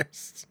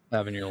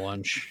your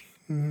lunch.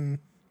 Mm-hmm.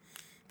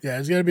 Yeah,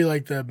 it's gonna be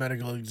like the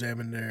medical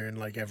examiner in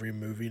like every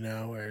movie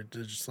now, where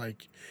they're just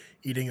like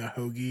eating a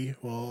hoagie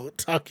while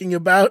talking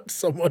about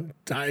someone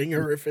dying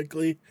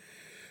horrifically.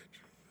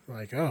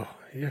 Like, oh,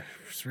 yeah,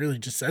 it's really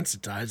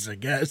desensitized, I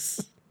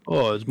guess.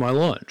 Oh, it's my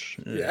lunch.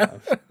 Yeah.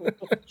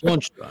 It's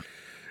lunchtime.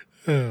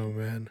 Oh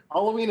man,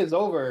 Halloween is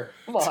over.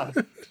 Come on.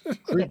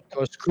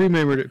 Us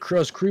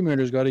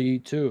cremators got to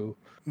eat too.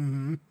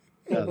 Mm-hmm.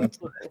 Yeah, that's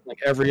like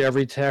every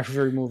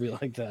movie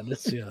like that.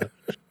 It's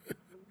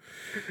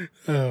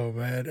Oh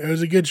man, it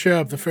was a good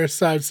show up. The first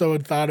time someone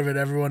thought of it,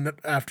 everyone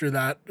after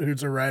that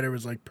who's a writer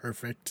was like,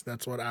 perfect.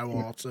 That's what I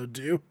will also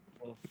do.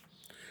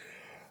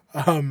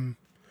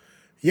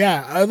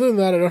 Yeah, other than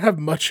that, I don't have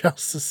much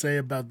else to say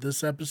about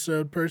this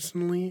episode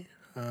personally.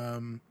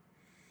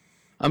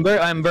 I'm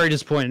very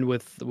disappointed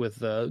with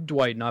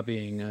Dwight not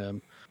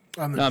being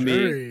on the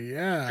jury.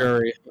 Yeah,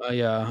 jury.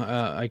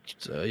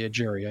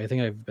 Jury. I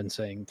think I've been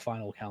saying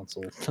final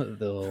counsel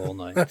the whole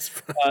night. That's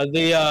fine.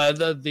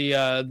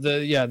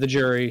 The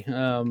jury.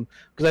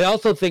 Because I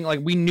also think like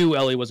we knew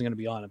Ellie wasn't going to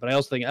be on it, but I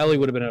also think Ellie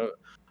would have been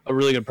a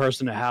really good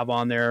person to have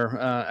on there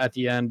at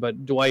the end.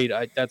 But Dwight,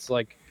 that's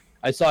like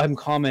I saw him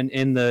comment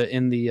in the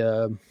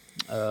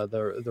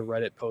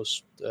Reddit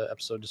post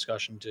episode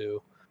discussion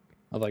too.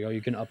 Of like, oh,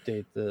 you can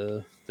update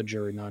the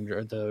jury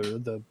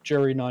the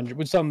jury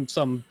with some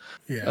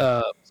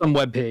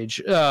web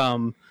page.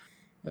 That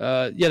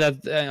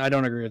I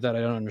don't agree with that.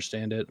 I don't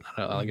understand it.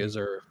 Like,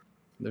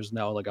 there's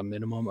now like a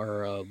minimum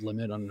or a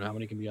limit on how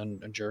many can be on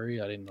a jury?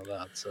 I didn't know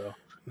that. So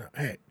no,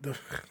 hey, the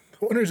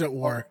Winners at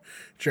War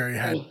jury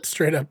had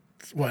straight up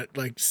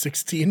like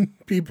 16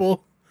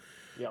 people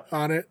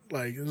on it.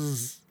 Like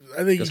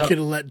I think you could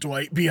have let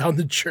Dwight be on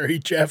the jury,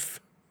 Jeff.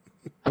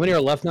 How many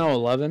are left now?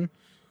 11.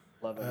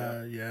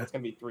 11, yeah. It's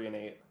gonna be 3 and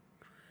 8.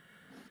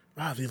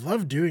 Wow, they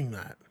love doing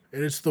that,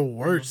 and it's the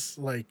worst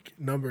like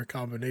number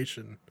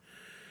combination.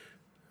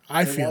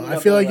 I feel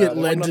like it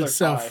lends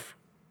itself.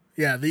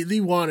 Tie. Yeah,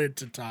 they wanted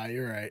to tie.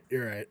 You're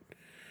right.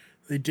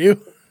 They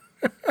do.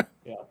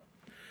 Yeah.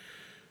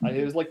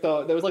 There was like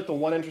the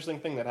one interesting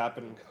thing that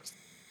happened.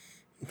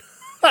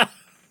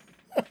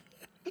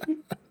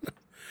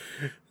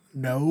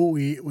 No,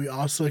 we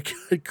also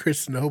got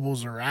Chris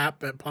Noble's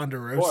rap at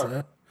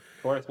Ponderosa.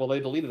 Of course. Well, they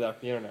deleted that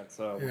from the internet,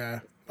 so yeah.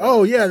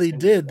 Oh yeah, they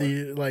did.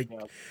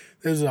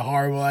 This is a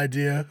horrible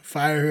idea.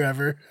 Fire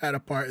whoever had a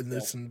part in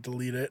this and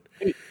delete it.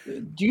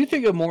 Do you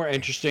think a more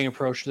interesting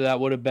approach to that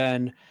would have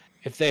been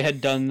if they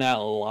had done that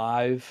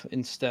live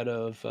instead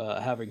of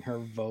having her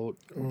vote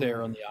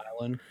there on the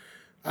island?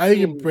 I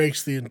think it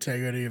breaks the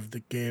integrity of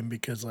the game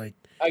because, like,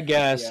 I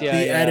guess,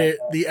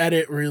 the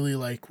edit really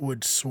like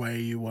would sway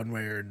you one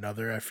way or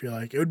another. I feel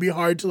like it would be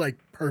hard to like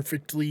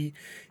perfectly,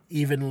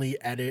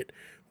 evenly edit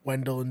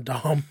Wendell and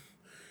Dom.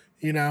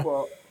 You know.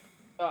 Well,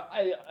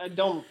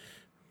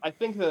 I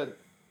think that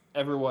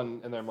everyone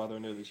and their mother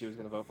knew that she was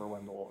going to vote for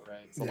Wendell,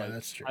 right? So yeah,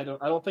 that's true. I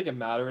don't think it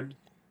mattered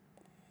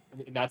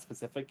in that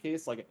specific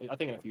case. Like, I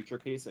think in a future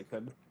case it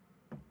could.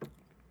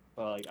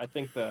 But like, I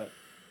think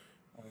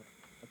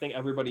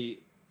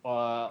everybody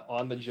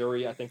on the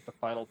jury, I think the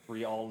final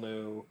 3 all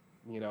knew.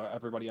 You know,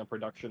 everybody on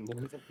production,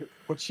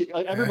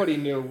 everybody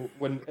knew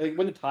when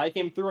the tie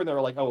came through, and they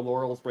were like, "Oh,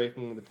 Laurel's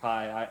breaking the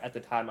tie." At the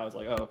time, I was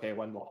like, "Oh, okay,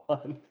 Wendell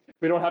won."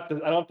 I don't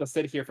have to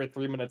sit here for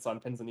 3 minutes on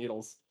pins and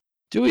needles.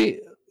 Do we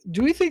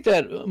think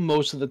that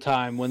most of the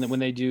time when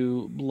they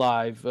do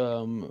live,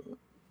 when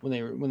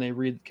they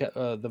read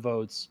the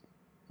votes,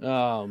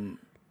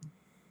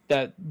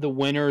 that the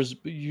winners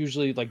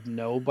usually like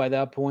know by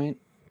that point?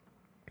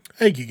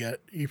 I think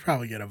you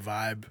probably get a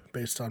vibe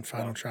based on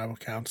Final Tribal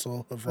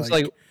Council of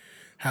like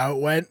how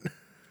it went.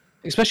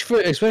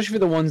 Especially for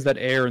the ones that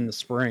air in the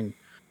spring.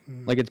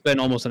 Like, it's been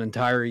almost an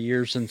entire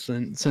year since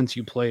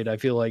you played. I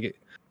feel like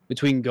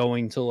between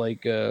going to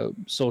like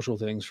social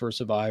things for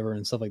Survivor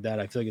and stuff like that,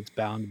 I feel like it's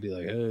bound to be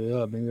like, hey,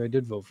 yeah, maybe I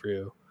did vote for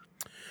you.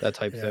 That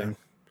type thing.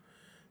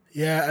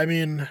 Yeah, I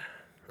mean,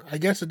 I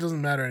guess it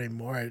doesn't matter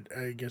anymore.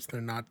 I guess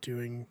they're not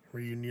doing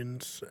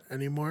reunions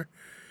anymore.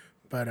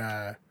 But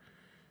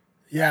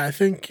yeah, I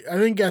think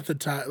at the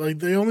time, like,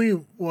 the only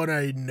one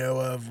I know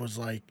of was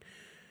like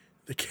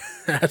the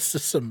cast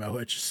of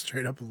Samoa just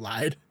straight up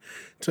lied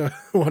to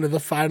one of the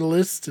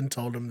finalists and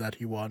told him that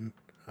he won,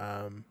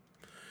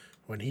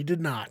 when he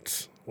did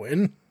not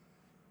win.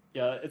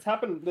 Yeah, it's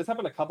happened. This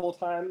happened a couple of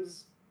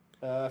times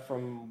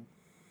from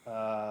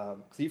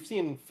Because you've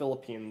seen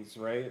Philippines,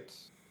 right,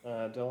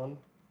 Dylan?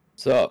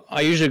 So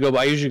I usually go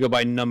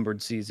by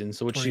numbered season.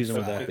 So which season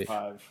would that be?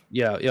 25.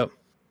 Yeah, yep.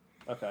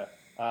 Okay.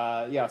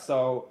 Yeah.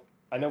 So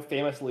I know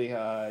famously,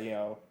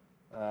 Mike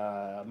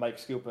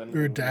Scoopin.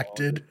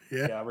 Redacted.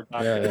 Yeah. Yeah,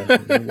 Yeah,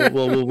 redacted. yeah.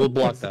 We'll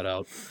block that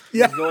out.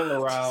 Yeah. Was going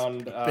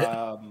around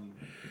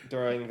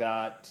during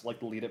that, like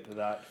the lead up to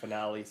that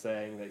finale,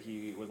 saying that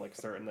he was like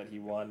certain that he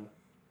won,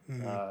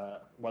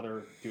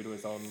 whether due to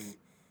his own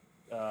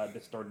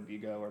distorted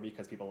ego or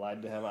because people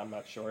lied to him. I'm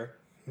not sure.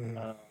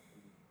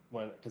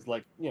 Because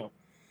I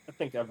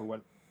think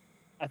everyone's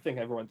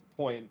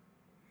point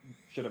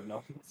should have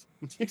known this.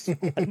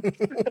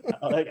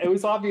 Like, it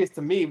was obvious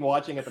to me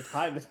watching at the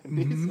time that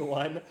he's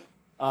won.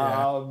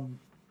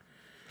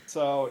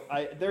 So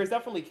there's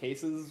definitely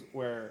cases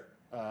where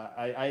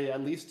I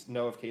at least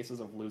know of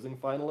cases of losing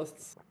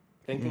finalists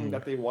thinking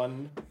that they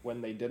won when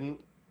they didn't.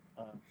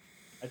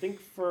 I think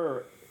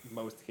for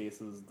most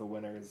cases, the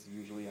winners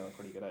usually have a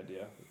pretty good idea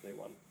that they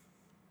won.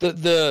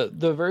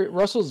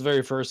 Russell's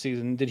very first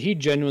season, did he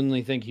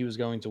genuinely think he was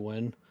going to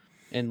win?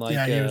 And like,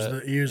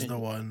 he was the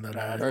one that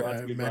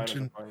I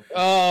mentioned.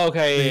 Oh,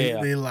 okay.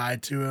 They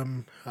lied to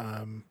him.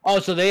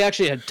 So they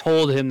actually had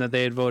told him that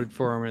they had voted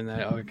for him,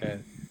 and okay,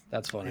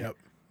 that's funny. Yep.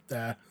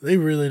 Yeah, they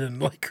really didn't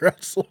like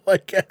Russell, I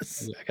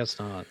guess. I guess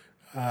not.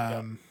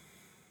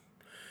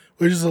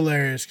 Which is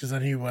hilarious because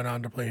then he went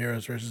on to play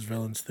Heroes versus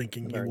Villains,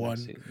 thinking he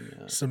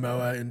won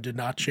Samoa and did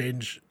not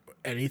change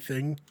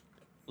anything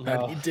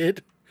that he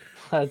did.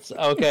 That's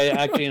okay.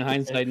 Actually, in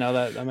hindsight, now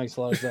that makes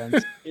a lot of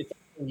sense.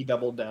 He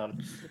doubled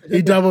down.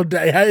 He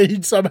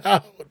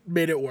somehow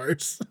made it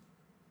worse.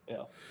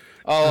 Yeah.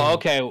 Oh,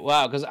 okay.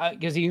 Wow.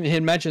 Because he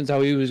had mentioned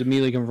how he was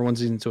immediately coming from one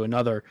season to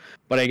another,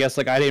 but I guess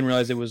like I didn't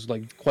realize it was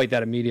like quite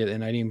that immediate,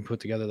 and I didn't even put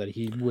together that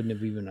he wouldn't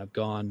have even have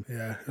gone.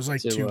 Yeah, it was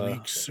like 2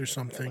 weeks or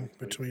something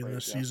between the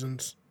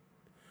seasons.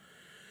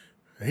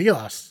 He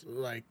lost,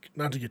 like,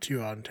 not to get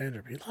too on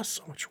tangent, but he lost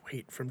so much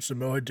weight from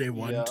Samoa Day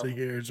 1 to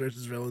Heroes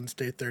versus Villains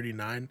Day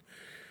 39.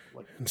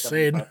 Like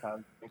insane.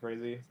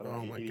 Crazy.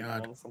 Oh my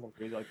god. Something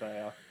crazy like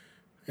that,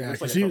 yeah. He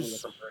Because he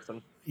was.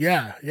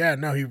 Yeah,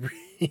 no,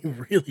 he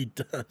really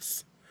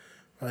does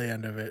by the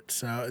end of it.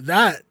 So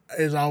that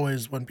is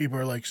always when people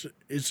are like,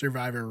 is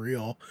Survivor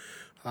real?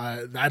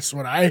 That's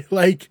what I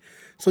like.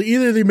 So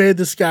either they made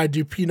this guy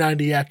do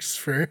P90X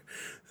for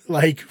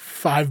like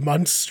 5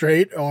 months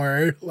straight,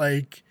 or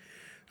like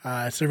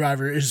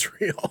Survivor is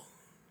real.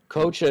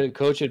 Coach had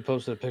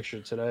posted a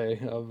picture today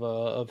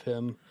of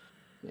him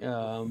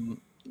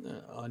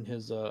on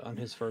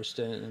his first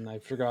stint, and I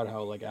forgot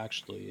how like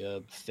actually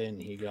thin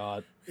he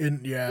got. In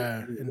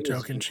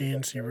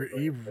Tocantins,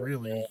 he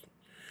really,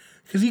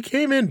 because he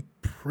came in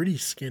pretty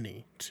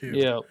skinny too.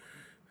 Yeah,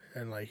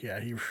 and like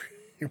he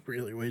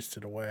really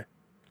wasted away.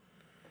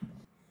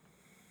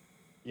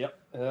 Yep,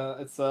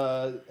 it's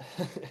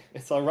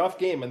it's a rough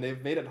game, and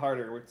they've made it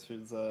harder, which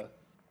is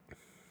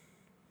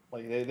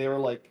like they were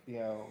like,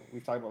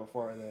 we've talked about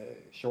before, they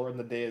shortened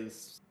the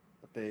days,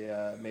 but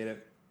they made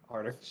it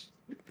harder.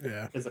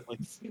 Yeah, physically.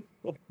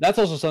 That's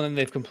also something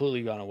they've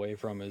completely gone away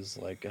from, is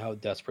like how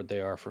desperate they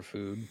are for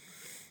food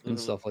and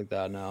stuff like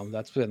that now.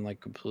 That's been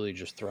like completely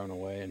just thrown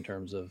away in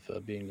terms of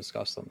being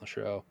discussed on the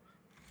show.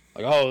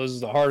 Like, oh, this is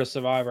the hardest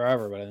Survivor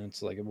ever, but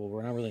it's like, well,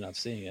 we're not really not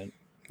seeing it.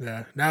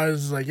 Yeah, now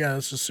it's like, yeah,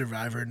 this is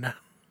Survivor now.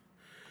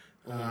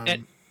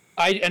 And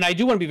I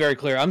do want to be very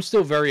clear. I'm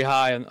still very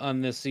high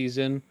on this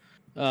season.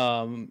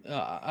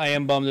 I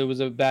am bummed it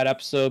was a bad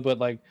episode, but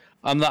like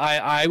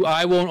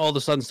I won't all of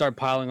a sudden start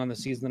piling on the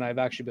season that I've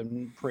actually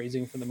been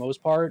praising for the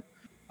most part.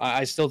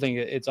 I still think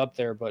it's up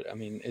there, but I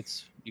mean,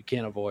 you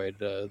can't avoid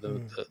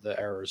the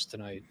errors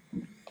tonight.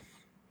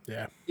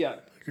 Yeah. Yeah.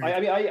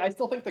 I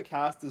still think the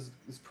cast is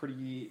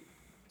pretty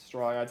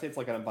strong. I'd say it's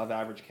like an above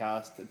average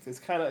cast.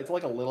 It's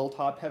like a little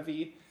top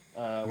heavy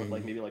with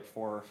like maybe like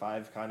 4 or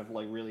 5 kind of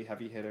like really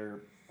heavy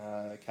hitter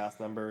cast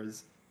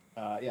members.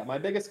 My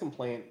biggest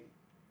complaint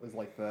was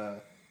like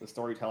the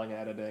storytelling and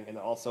editing, and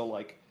also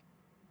like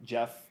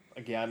Jeff,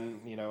 again,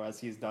 as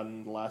he's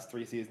done the last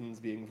 3 seasons,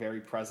 being very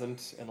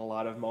present in a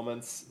lot of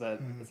moments that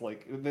it's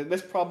like,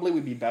 this probably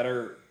would be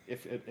better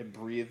if it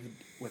breathed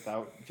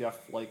without Jeff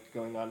like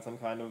going on some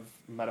kind of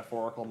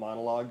metaphorical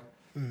monologue,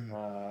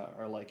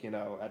 or like,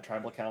 at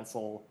Tribal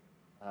Council,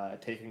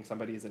 taking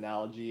somebody's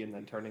analogy and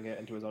then turning it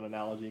into his own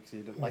analogy because he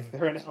didn't like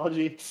their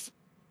analogy.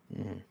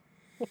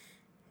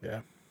 Yeah.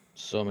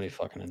 So many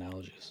fucking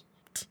analogies.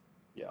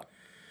 Yeah.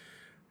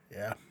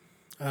 Yeah.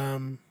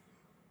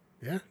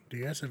 Yeah. Do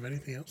you guys have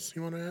anything else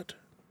you want to add?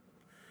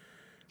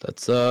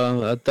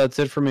 That's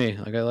it for me.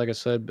 Like I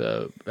said,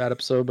 bad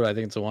episode, but I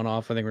think it's a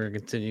one-off. I think we're gonna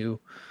continue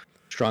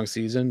strong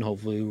season.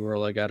 Hopefully, we're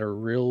like at a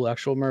real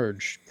actual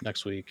merge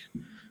next week,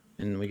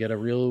 and we get a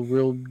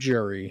real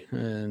jury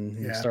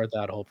and start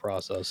that whole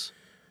process.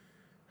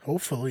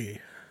 Hopefully,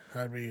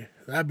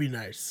 that'd be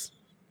nice.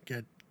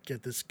 Get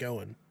this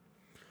going.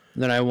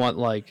 And then I want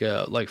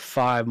like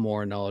 5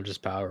 more knowledge's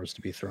powers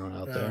to be thrown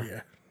out there.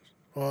 Yeah.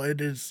 Well, it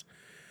is.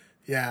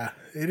 Yeah,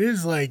 it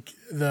is like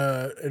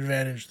the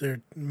advantage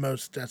they're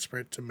most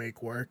desperate to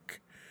make work.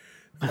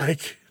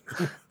 Like,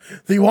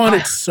 they want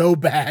it so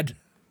bad.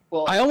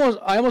 Well, I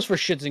almost for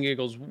shits and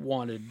giggles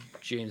wanted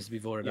James to be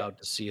voted Yeah. out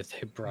to see if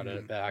they brought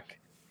it back.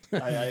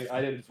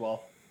 I did as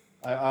well.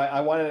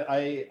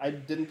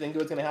 I didn't think it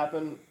was gonna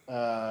happen,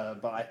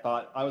 but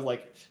I was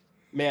like,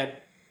 man,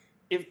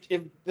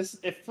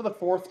 if for the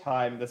fourth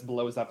time this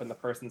blows up in the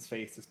person's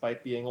face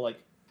despite being like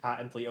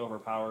patently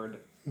overpowered,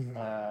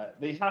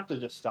 they have to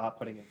just stop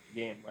putting it in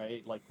the game,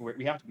 right? Like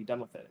we have to be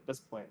done with it at this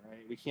point,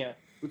 right? We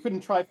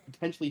couldn't try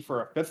potentially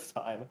for a fifth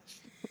time,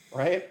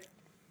 right?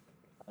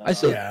 I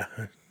still Yeah.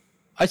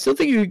 I still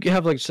think you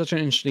have like such an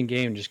interesting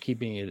game just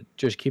keeping it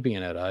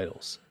at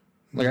idols.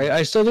 Like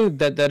I still think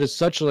that is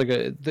such like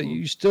that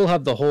you still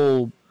have the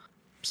whole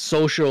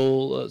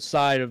social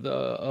side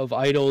of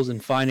idols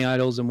and finding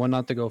idols and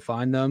whatnot to go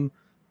find them.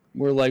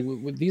 Where like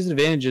with these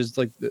advantages,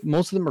 like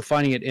most of them are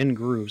finding it in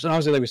groups, and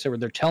obviously, like we said, where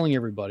they're telling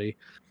everybody.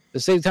 At the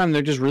same time,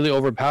 they're just really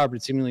overpowered,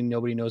 but seemingly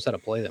nobody knows how to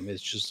play them.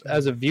 It's just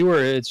as a viewer,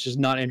 it's just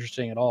not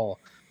interesting at all.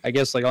 I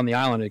guess like on the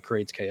island, it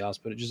creates chaos,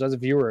 but it just as a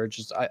viewer, it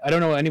just I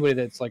don't know anybody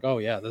that's like, oh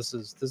yeah, this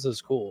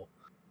is cool.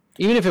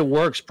 Even if it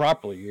works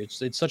properly,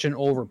 it's such an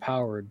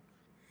overpowered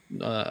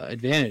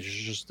advantage.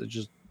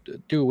 Just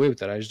do away with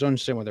that. I just don't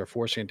understand why they're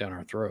forcing it down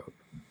our throat.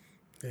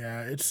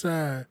 Yeah, it's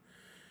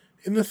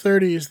in the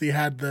 30s they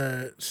had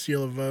the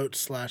seal of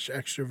vote /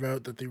 extra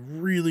vote that they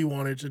really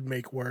wanted to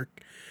make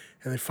work,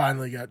 and they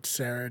finally got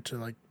Sarah to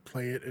like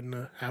play it in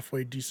a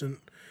halfway decent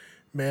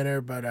manner.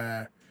 But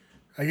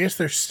I guess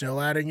they're still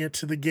adding it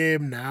to the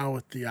game now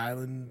with the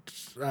island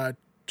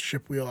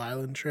shipwheel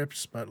island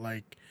trips. But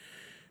like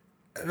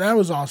that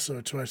was also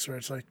a twist where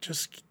it's like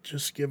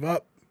just give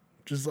up.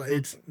 Just like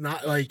it's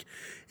not like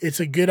it's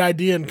a good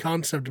idea and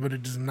concept, but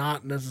it does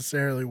not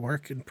necessarily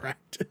work in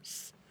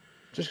practice.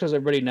 Just because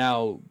everybody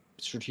now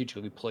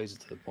strategically plays it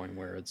to the point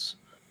where it's,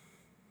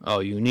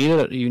 oh, you need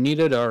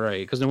it, all right,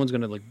 because no one's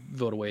gonna like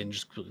vote away and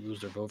just lose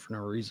their vote for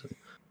no reason.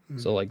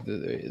 So like,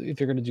 if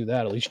you're gonna do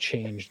that, at least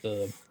change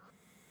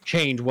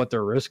what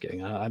they're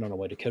risking. I don't know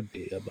what it could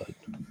be, but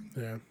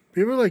Yeah,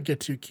 people like get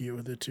too cute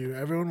with it too.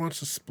 Everyone wants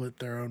to split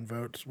their own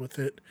votes with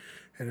it,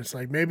 and it's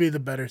like maybe the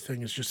better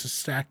thing is just to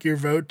stack your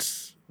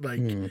votes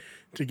like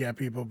to get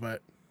people.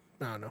 But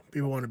I don't know.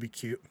 People want to be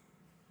cute.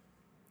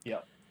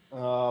 Yeah.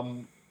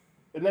 And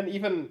then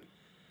even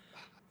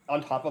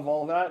on top of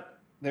all of that,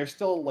 there's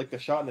still like the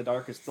shot in the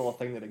dark is still a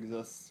thing that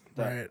exists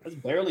that has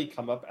barely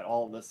come up at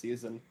all this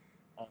season,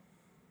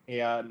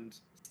 and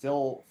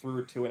still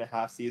through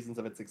 2.5 seasons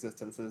of its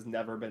existence has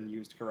never been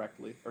used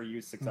correctly or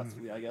used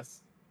successfully. I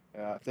guess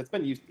it's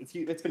been used.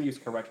 It's been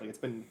used correctly. It's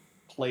been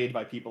played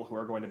by people who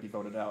are going to be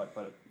voted out,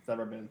 but it's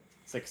never been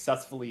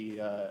successfully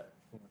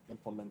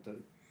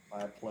implemented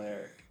by a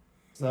player.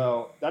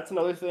 So that's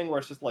another thing where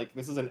it's just like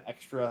this is an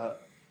extra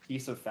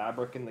piece of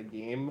fabric in the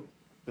game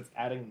that's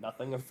adding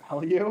nothing of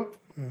value,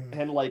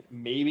 and like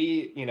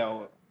maybe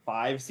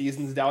 5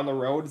 seasons down the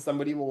road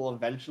somebody will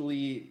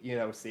eventually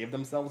save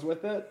themselves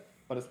with it,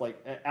 but it's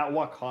like at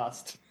what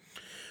cost?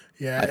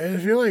 Yeah, I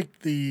feel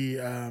like the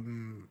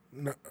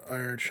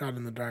or shot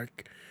in the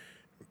dark.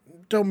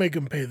 Don't make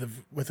them pay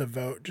with a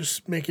vote.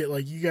 Just make it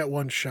like you get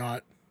one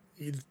shot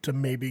to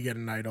maybe get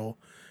an idol,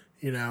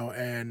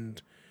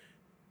 and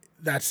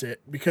that's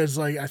it. Because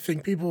like I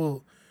think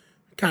people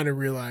kind of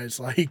realize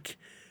like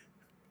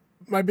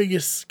my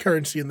biggest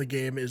currency in the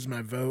game is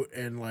my vote,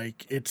 and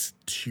like it's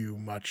too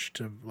much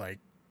to like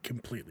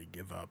completely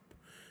give up,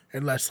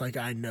 unless like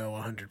I know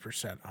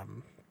 100%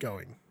 I'm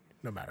going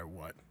no matter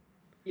what.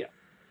 Yeah,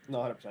 no,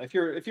 100%.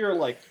 If you're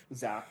like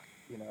Zach,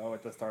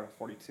 at the start of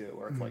 42,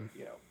 where it's like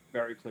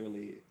very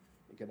clearly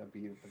gonna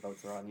be the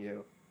votes are on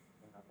you.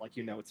 Like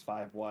it's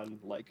 5-1.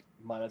 Like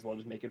might as well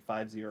just make it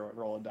 5-0 and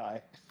roll and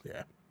die.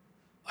 Yeah.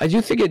 I do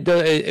think it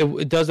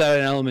does add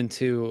an element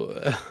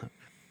to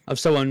of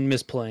someone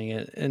misplaying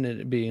it and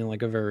it being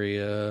like a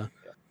very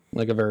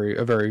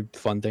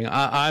fun thing.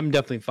 I'm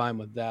definitely fine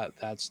with that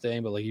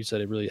staying, but like you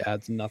said, it really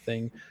adds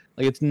nothing.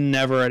 Like it's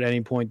never at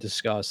any point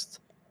discussed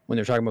when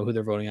they're talking about who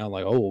they're voting out.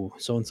 Like, oh,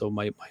 so and so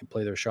might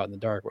play their shot in the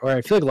dark. Or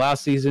I feel like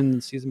last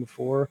season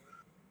before,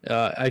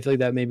 I feel like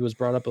that maybe was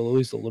brought up at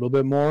least a little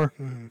bit more.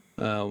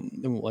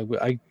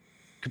 Like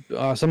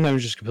I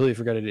sometimes just completely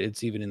forget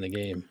it's even in the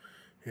game.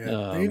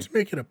 Yeah, they need to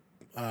make it a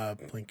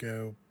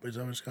Plinko. It's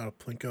always got a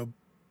Plinko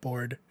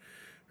board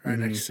right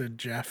next to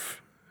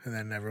Jeff, and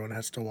then everyone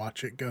has to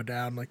watch it go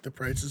down like the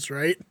Price is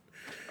Right,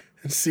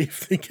 and see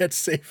if they get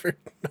safe or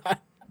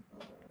not.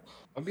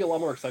 It'd be a lot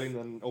more exciting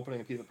than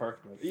opening a piece of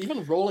parchment.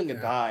 Even rolling a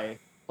die,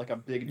 like a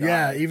big die.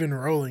 Yeah, even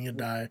rolling a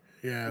die.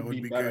 Yeah, it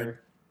would be good.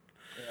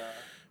 Yeah.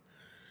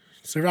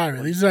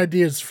 Survivor, these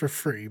ideas for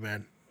free,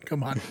 man.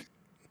 Come on.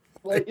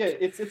 Like, yeah,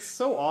 it's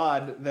so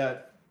odd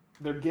that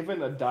they're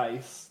given a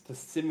dice to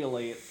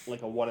simulate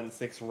like a 1 in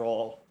 6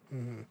 roll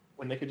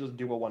when they could just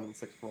do a 1 in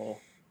 6 roll.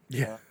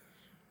 Yeah.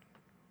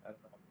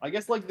 I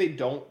guess like they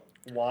don't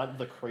want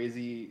the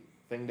crazy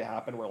thing to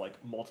happen where like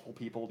multiple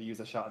people use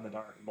a shot in the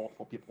dark,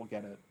 multiple people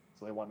get it,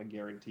 so they want to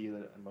guarantee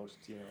that at most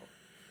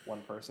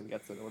one person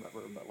gets it or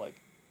whatever. But like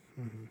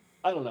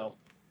I don't know,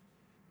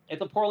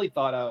 it's a poorly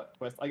thought out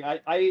twist.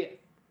 Like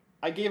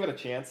I gave it a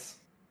chance.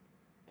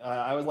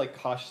 I was like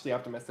cautiously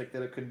optimistic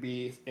that it could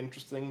be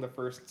interesting the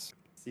first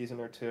season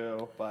or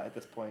two, but at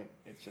this point,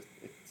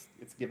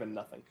 it's given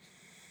nothing.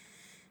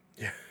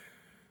 Yeah.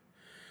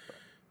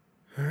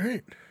 All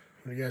right.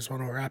 Do you guys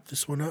want to wrap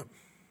this one up?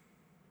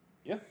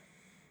 Yeah.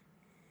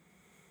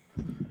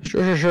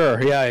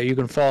 Sure. Yeah, you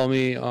can follow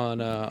me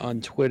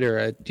on Twitter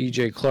at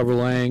DJ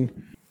Cleverlang.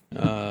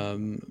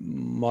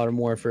 Modern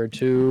Warfare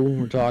 2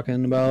 we're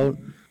talking about.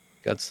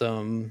 Got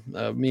some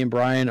me and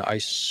Brian, I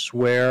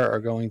swear, are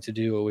going to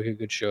do a Wicked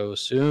Good show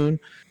soon.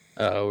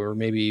 We're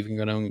maybe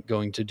even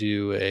going to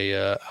do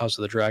a House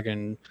of the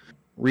Dragon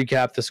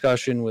recap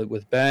discussion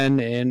with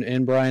Ben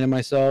and Brian and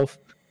myself.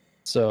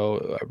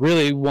 So I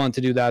really want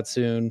to do that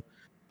soon,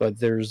 but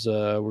there's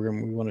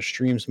we want to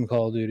stream some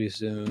Call of Duty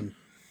soon.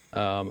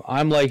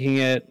 I'm liking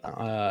it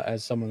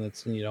as someone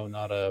that's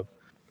not a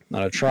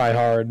try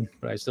hard,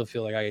 but I still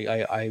feel like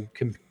I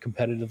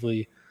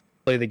competitively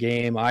play the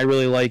game. I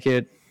really like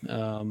it.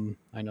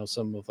 I know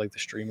some of like the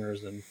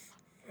streamers and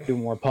who are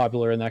more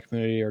popular in that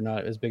community are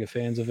not as big of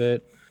fans of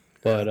it,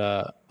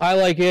 but I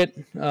like it.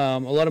 A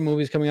lot of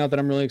movies coming out that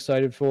I'm really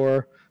excited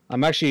for.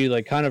 I'm actually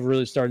like kind of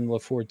really starting to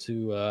look forward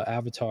to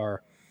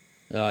Avatar.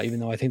 Even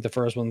though I think the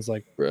first one's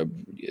like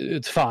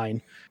it's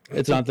fine,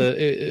 it's not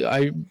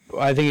I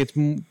think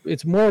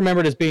it's more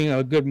remembered as being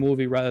a good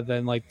movie rather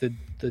than like the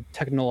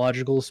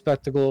technological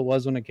spectacle it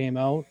was when it came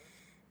out.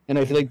 And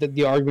I feel like that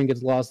the argument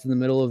gets lost in the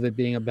middle of it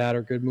being a bad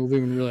or good movie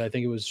when really I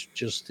think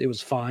it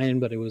was fine,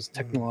 but it was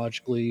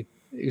technologically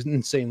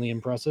insanely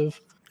impressive.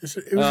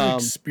 It was an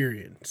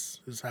experience,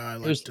 is how I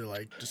like to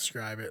like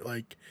describe it.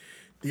 Like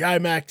the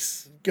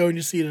IMAX, going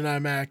to see it in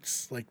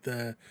IMAX, like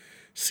the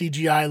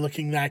CGI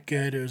looking that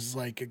good. It was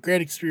like a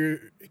great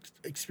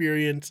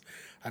experience.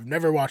 I've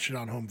never watched it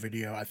on home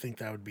video. I think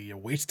that would be a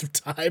waste of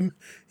time.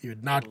 You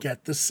would not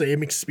get the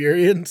same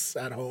experience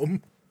at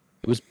home.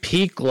 It was the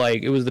peak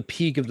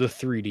of the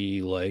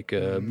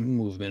 3D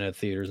movement at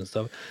theaters and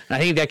stuff. And I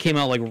think that came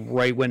out like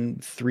right when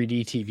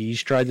 3D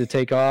TVs tried to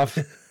take off.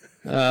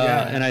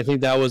 And I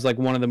think that was like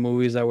one of the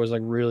movies that was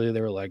like really,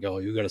 they were like, oh,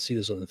 you got to see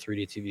this on the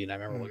 3D TV. And I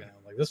remember looking at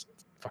it like, this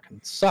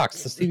fucking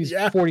sucks. This TV's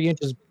 40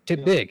 inches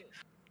big.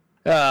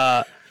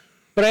 But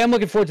I am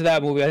looking forward to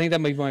that movie. I think that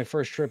might be my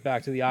first trip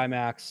back to the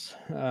IMAX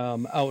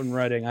out in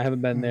Reading. I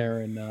haven't been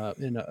there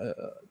in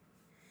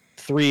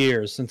 3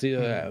 years, since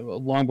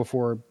long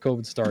before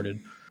COVID started.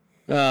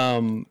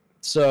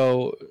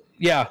 So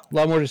yeah, a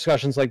lot more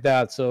discussions like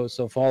that. So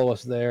follow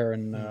us there,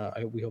 and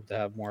we hope to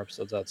have more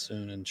episodes out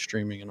soon and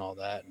streaming and all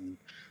that, and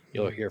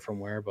you'll hear from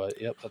where.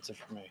 But yep, that's it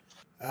for me.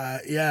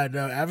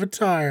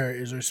 Avatar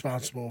is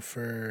responsible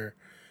for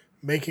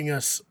making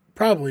us,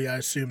 probably, I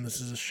assume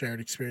this is a shared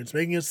experience,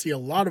 making us see a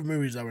lot of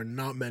movies that were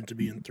not meant to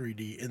be in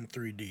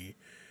 3D.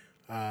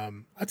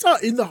 I saw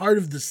In the Heart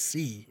of the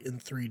Sea in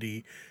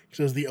 3D because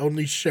it was the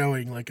only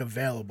showing like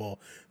available.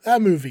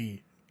 That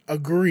movie,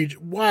 agreed.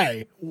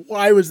 Why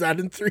was that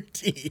in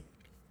 3D?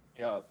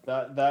 Yeah,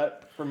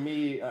 that for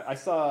me, I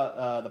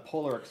saw the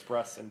Polar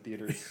Express in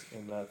theaters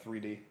in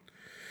 3D.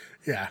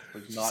 Yeah,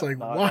 not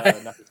why?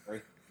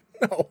 Necessary.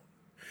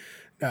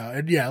 No,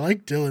 and yeah,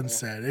 like Dylan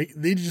said,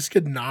 they just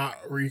could not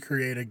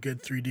recreate a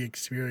good 3D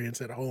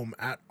experience at home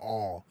at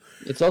all.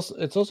 It's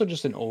also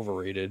just an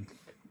overrated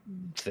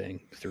thing,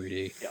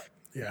 3D.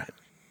 Yeah,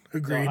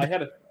 agreed. So I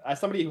had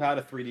somebody who had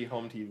a 3D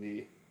home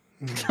TV.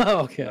 Oh,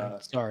 okay.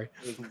 Sorry.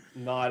 It was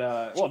not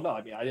well, no,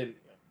 I mean, I didn't.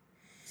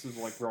 This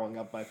was like growing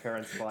up, my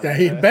parents bought it.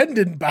 Yeah, Ben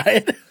didn't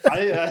buy it.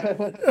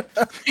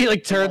 He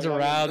like turns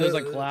around. There's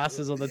like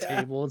glasses on the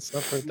table and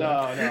stuff like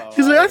that. No.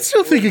 He's like, I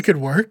still think it could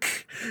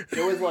work.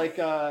 It was like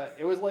I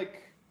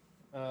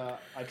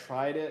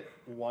tried it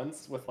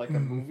once with like a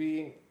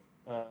movie,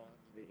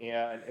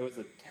 and it was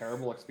a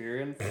terrible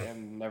experience,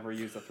 and never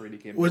used a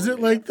 3D capability. Was it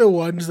like the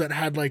ones that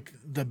had like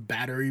the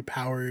battery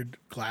powered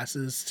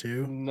glasses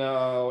too?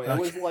 No, it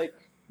was like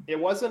it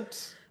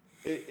wasn't.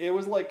 It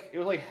was like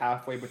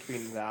halfway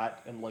between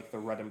that and like the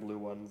red and blue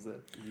ones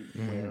that you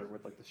wear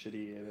with like the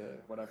shitty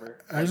whatever.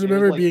 I just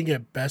remember being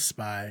at Best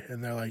Buy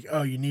and they're like,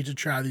 "Oh, you need to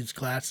try these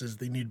glasses.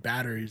 They need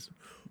batteries."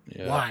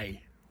 Yeah.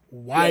 Why?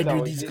 Why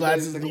do these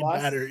glasses need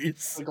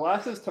batteries? The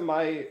glasses, to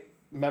my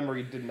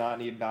memory, did not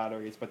need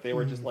batteries, but they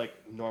were just like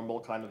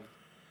normal kind of.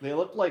 They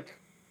looked like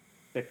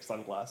thick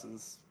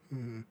sunglasses.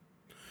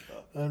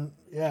 So.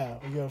 Yeah,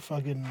 we go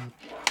fucking.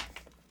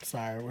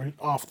 Sorry, we're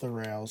off the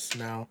rails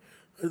now.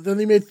 Then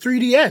they made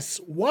 3DS.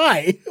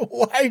 Why?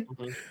 Why?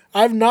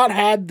 I've not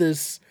had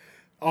this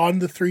on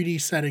the 3D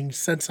setting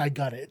since I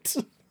got it.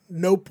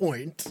 No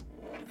point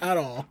at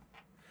all.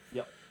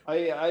 Yep.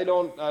 I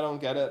don't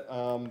get it.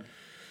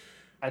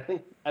 I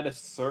think at a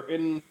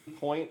certain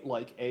point,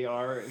 like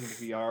AR and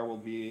VR will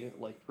be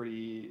like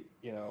pretty,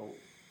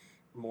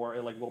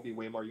 more like will be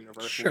way more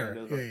universal sure.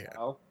 than it is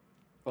now.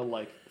 But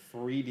like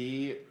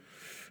 3D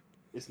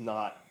is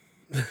not.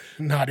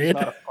 Not it's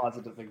not a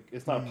positive.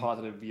 It's not a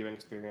positive viewing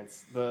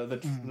experience.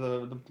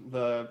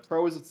 The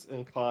pros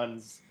and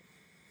cons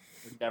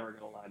are never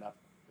going to line up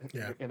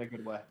in a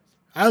good way.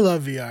 I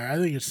love VR. I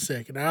think it's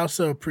sick, and I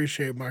also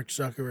appreciate Mark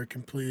Zuckerberg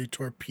completely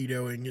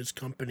torpedoing his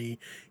company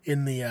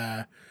in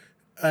the,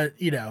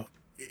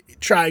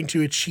 trying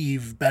to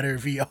achieve better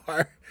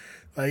VR.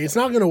 Like, it's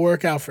not going to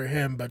work out for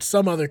him, but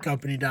some other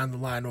company down the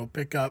line will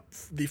pick up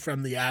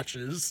from the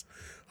ashes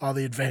all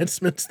the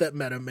advancements that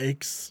Meta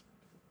makes.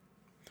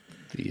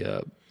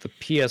 The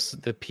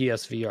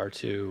PSVR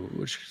 2,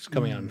 which is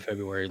coming out in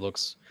February,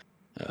 looks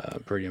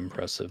pretty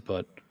impressive.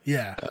 But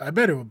yeah, I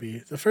bet it will be.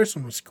 The first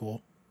one was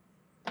cool.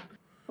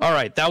 All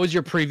right, that was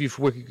your preview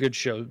for Wicked Good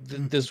Show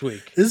this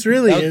week. This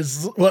really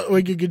is what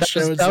Wicked Good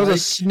Show is. That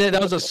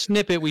was a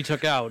snippet we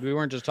took out. We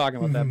weren't just talking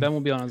about that. Ben will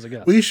be on as a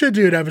guest. We should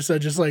do an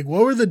episode just like,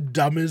 what were the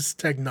dumbest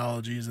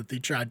technologies that they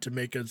tried to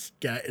make us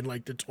get in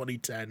like the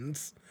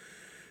 2010s?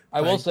 I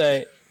will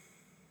say,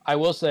 I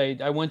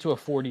went to a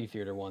 4D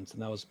theater once,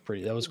 and that was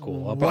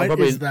cool. What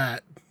is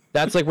that?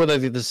 That's like where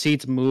the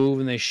seats move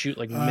and they shoot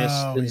like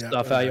mist and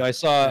stuff at you. I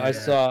saw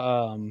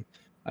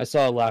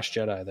Last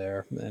Jedi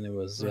there, and it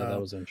was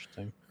that was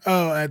interesting.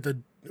 Oh,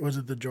 was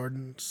it the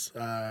Jordans?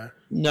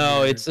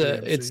 No,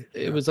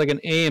 it was like an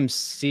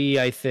AMC,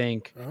 I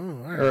think,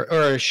 or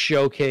a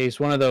showcase,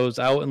 one of those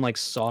out in like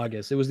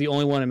Saugus. It was the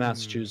only one in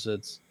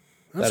Massachusetts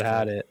that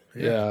had it.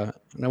 Yeah,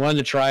 and I wanted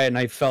to try it, and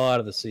I fell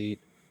out of the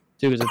seat.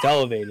 Dude, because it's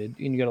elevated,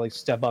 and you got to like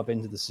step up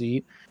into the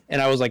seat,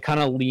 and I was like kind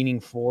of leaning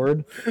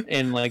forward,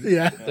 and like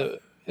at the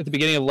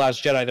beginning of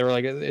Last Jedi, they were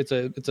like,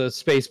 it's a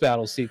space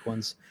battle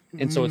sequence,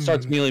 and so it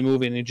starts immediately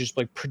moving, and it just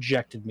like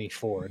projected me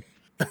forward.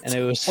 And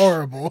it was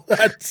horrible.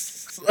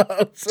 That's so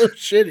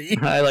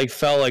shitty. I like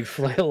fell like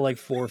 4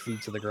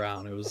 feet to the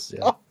ground. It was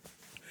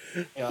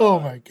oh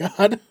my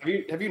god.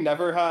 Have you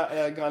never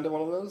gone to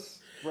one of those,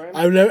 Brian?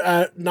 I've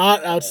never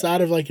not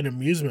outside of like an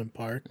amusement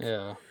park.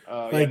 Yeah.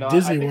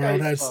 Disney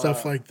World has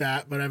stuff like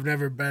that, but I've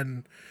never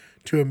been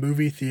to a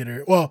movie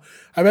theater. Well,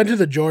 I've been to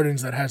the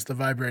Jordans that has the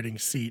vibrating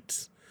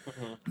seats.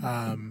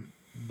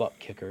 Butt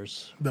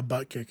kickers. The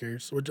butt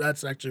kickers, which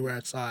that's actually where I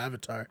saw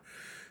Avatar,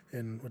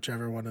 in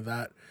whichever one of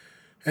that.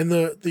 And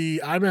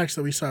the IMAX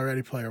that we saw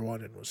Ready Player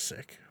One in was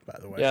sick, by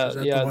the way. Yeah, is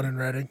that the one in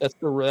Reading? That's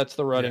the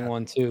Reading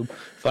one too.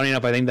 Funny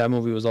enough, I think that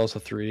movie was also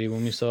 3D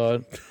when we saw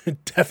it.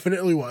 It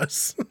definitely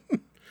was.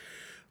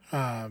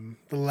 The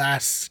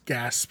last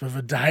gasp of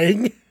a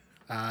dying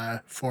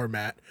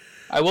format.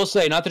 I will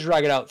say, not to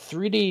drag it out,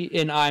 3D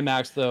in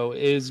IMAX though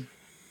is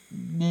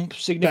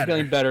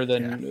significantly better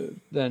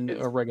than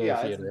a regular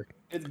theater.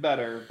 It's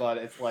better, but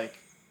it's like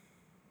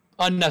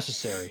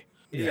unnecessary.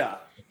 Yeah.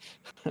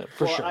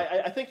 For sure.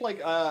 I think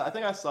I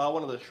think I saw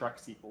one of the Shrek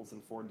sequels in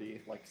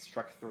 4D, like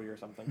Shrek 3 or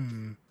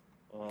something.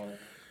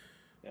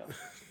 Yeah.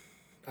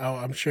 Oh,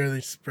 I'm sure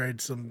they sprayed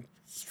some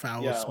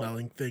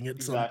foul-smelling thing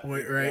at some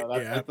point, right?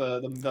 Like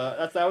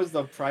that was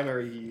the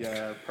primary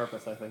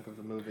purpose, I think, of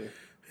the movie.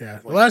 Yeah.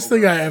 The last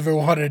thing I ever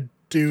wanted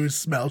to do is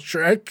smell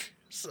Shrek.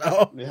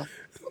 So,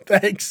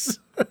 thanks.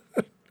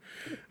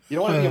 You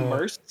don't want to be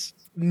immersed?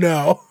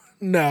 No,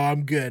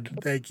 I'm good.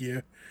 Thank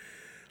you.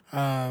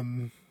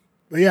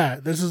 But yeah,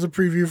 this is a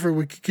preview for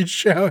Wicked Good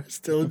Show, as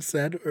Dylan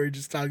said, where we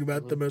just talk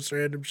about the most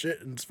random shit,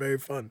 and it's very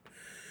fun.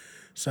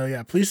 So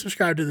yeah, please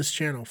subscribe to this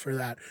channel for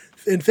that.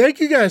 And thank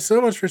you guys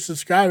so much for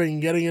subscribing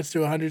and getting us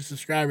to 100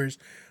 subscribers.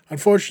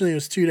 Unfortunately, it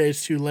was 2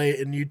 days too late,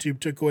 and YouTube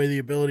took away the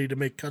ability to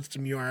make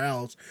custom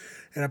URLs.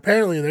 And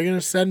apparently, they're going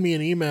to send me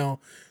an email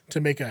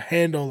to make a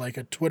handle, like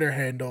a Twitter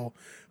handle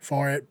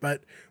for it.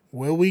 But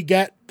will we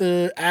get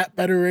the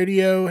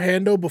 @BetterRadio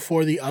handle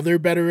before the other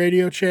Better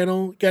Radio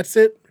channel gets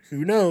it?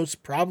 Who knows?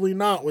 Probably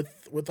not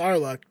with our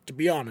luck, to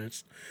be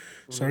honest.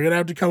 So we're going to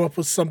have to come up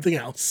with something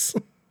else.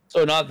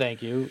 So not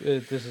thank you.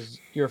 This is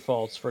your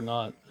fault for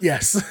not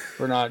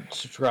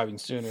subscribing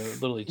sooner.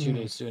 Literally 2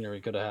 days sooner we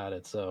could have had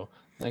it. So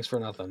thanks for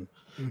nothing.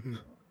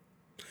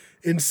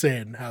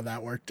 Insane how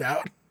that worked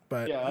out,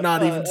 but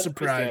not even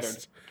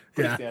surprised.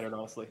 Pretty standard,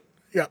 honestly.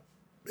 Yep.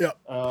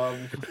 I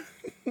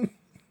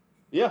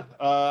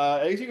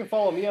guess you can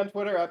follow me on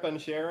Twitter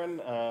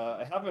 @BenSharon.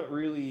 I haven't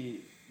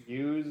really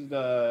used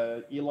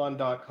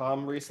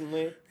elon.com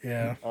recently.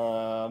 Yeah.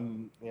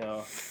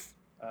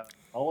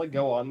 I'll like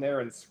go on there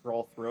and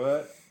scroll through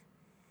it,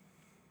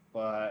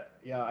 but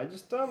yeah, I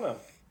just don't know.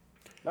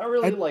 Not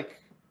really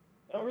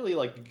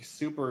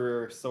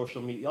super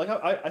social media. Like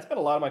I spend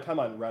a lot of my time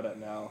on Reddit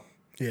now.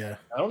 Yeah.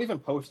 I don't even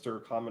post or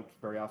comment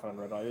very often on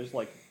Reddit. I just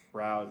like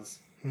browse.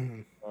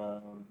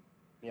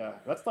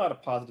 That's not a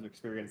positive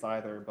experience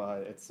either,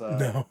 but it's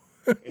no.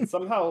 it's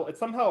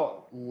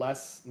somehow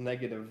less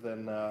negative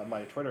than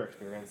my Twitter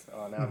experience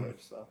on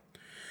average. So.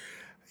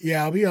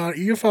 Yeah, I'll be on.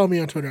 You can follow me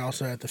on Twitter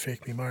also at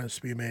 @theFakeMemar,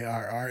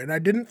 SPMARR. And I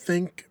didn't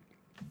think,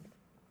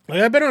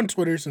 like, I've been on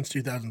Twitter since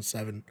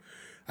 2007.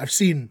 I've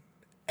seen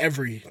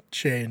every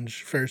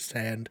change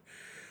firsthand.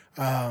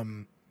 I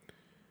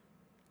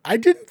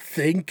didn't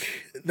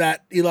think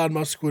that Elon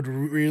Musk would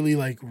really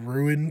like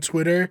ruin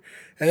Twitter.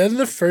 And then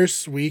the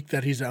first week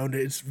that he's owned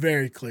it, it's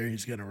very clear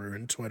he's going to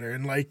ruin Twitter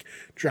and like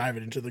drive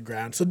it into the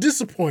ground. So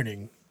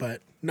disappointing,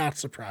 but not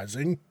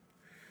surprising.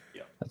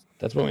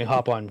 That's when we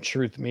hop on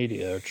Truth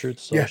Media or Truth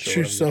Social. Yeah,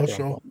 Truth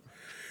Social.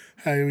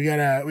 Hey, we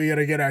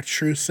gotta get our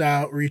truths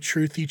out,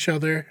 retruth each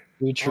other,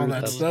 all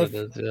that stuff.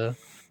 Yeah.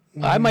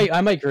 Mm-hmm.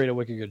 I might create a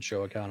Wicked Good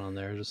Show account on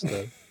there just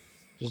to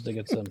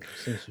get some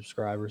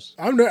subscribers.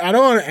 I don't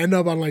want to end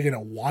up on like in a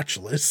watch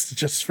list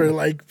just for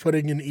like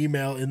putting an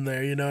email in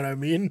there. You know what I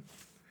mean?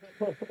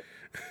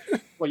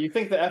 Well, you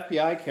think the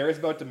FBI cares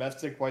about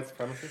domestic white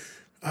supremacists?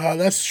 Oh,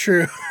 that's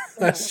true.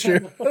 That's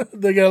true.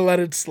 They're gonna let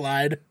it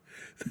slide.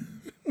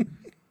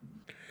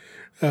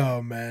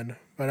 Oh man.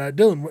 But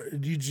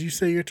Dylan, did you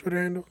say your Twitter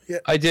handle? Yeah,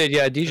 I did.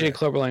 Yeah, DJ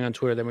Cloverlang on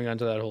Twitter. Then we got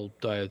into that whole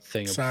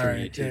thing of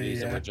Sorry. 3D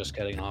TVs that we're just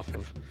getting off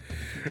of.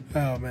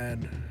 Oh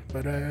man,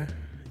 but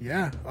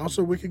yeah.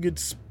 Also, Wicked Good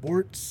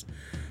Sports.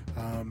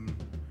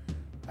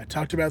 I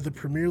talked about the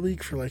Premier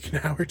League for like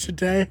an hour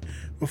today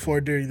before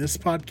doing this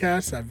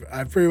podcast.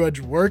 I've pretty much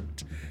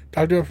worked,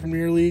 talked about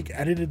Premier League,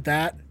 edited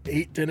that,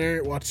 ate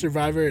dinner, watched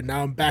Survivor, and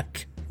now I'm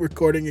back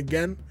recording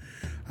again.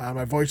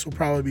 My voice will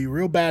probably be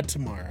real bad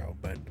tomorrow,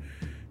 but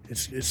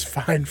it's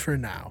fine for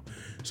now.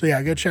 So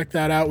yeah, go check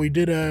that out. We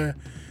did a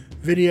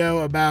video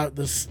about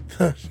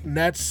the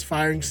Nets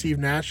firing Steve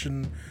Nash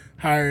and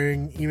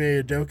hiring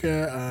Ime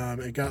Udoka.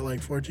 It got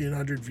like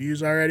 1,400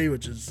 views already,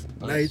 which is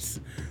nice.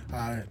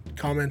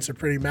 Comments are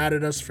pretty mad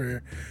at us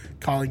for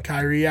calling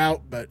Kyrie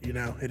out, but you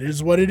know, it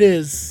is what it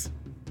is.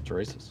 It's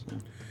racist.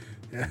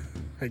 Yeah,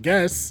 I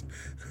guess.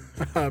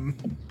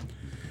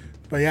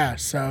 But yeah,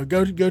 so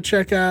go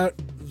check out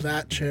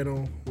that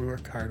channel. We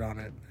work hard on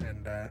it,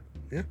 and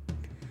yeah,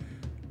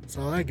 that's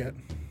all I get.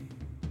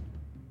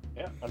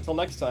 Yeah. Until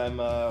next time,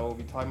 we'll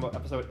be talking about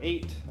episode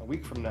 8 a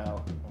week from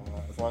now.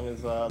 As long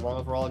as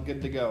we're all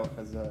good to go,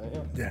 because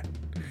yeah,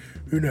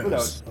 who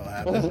knows?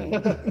 Who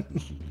knows?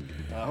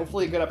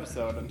 Hopefully a good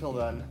episode. Until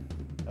then,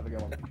 have a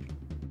good one.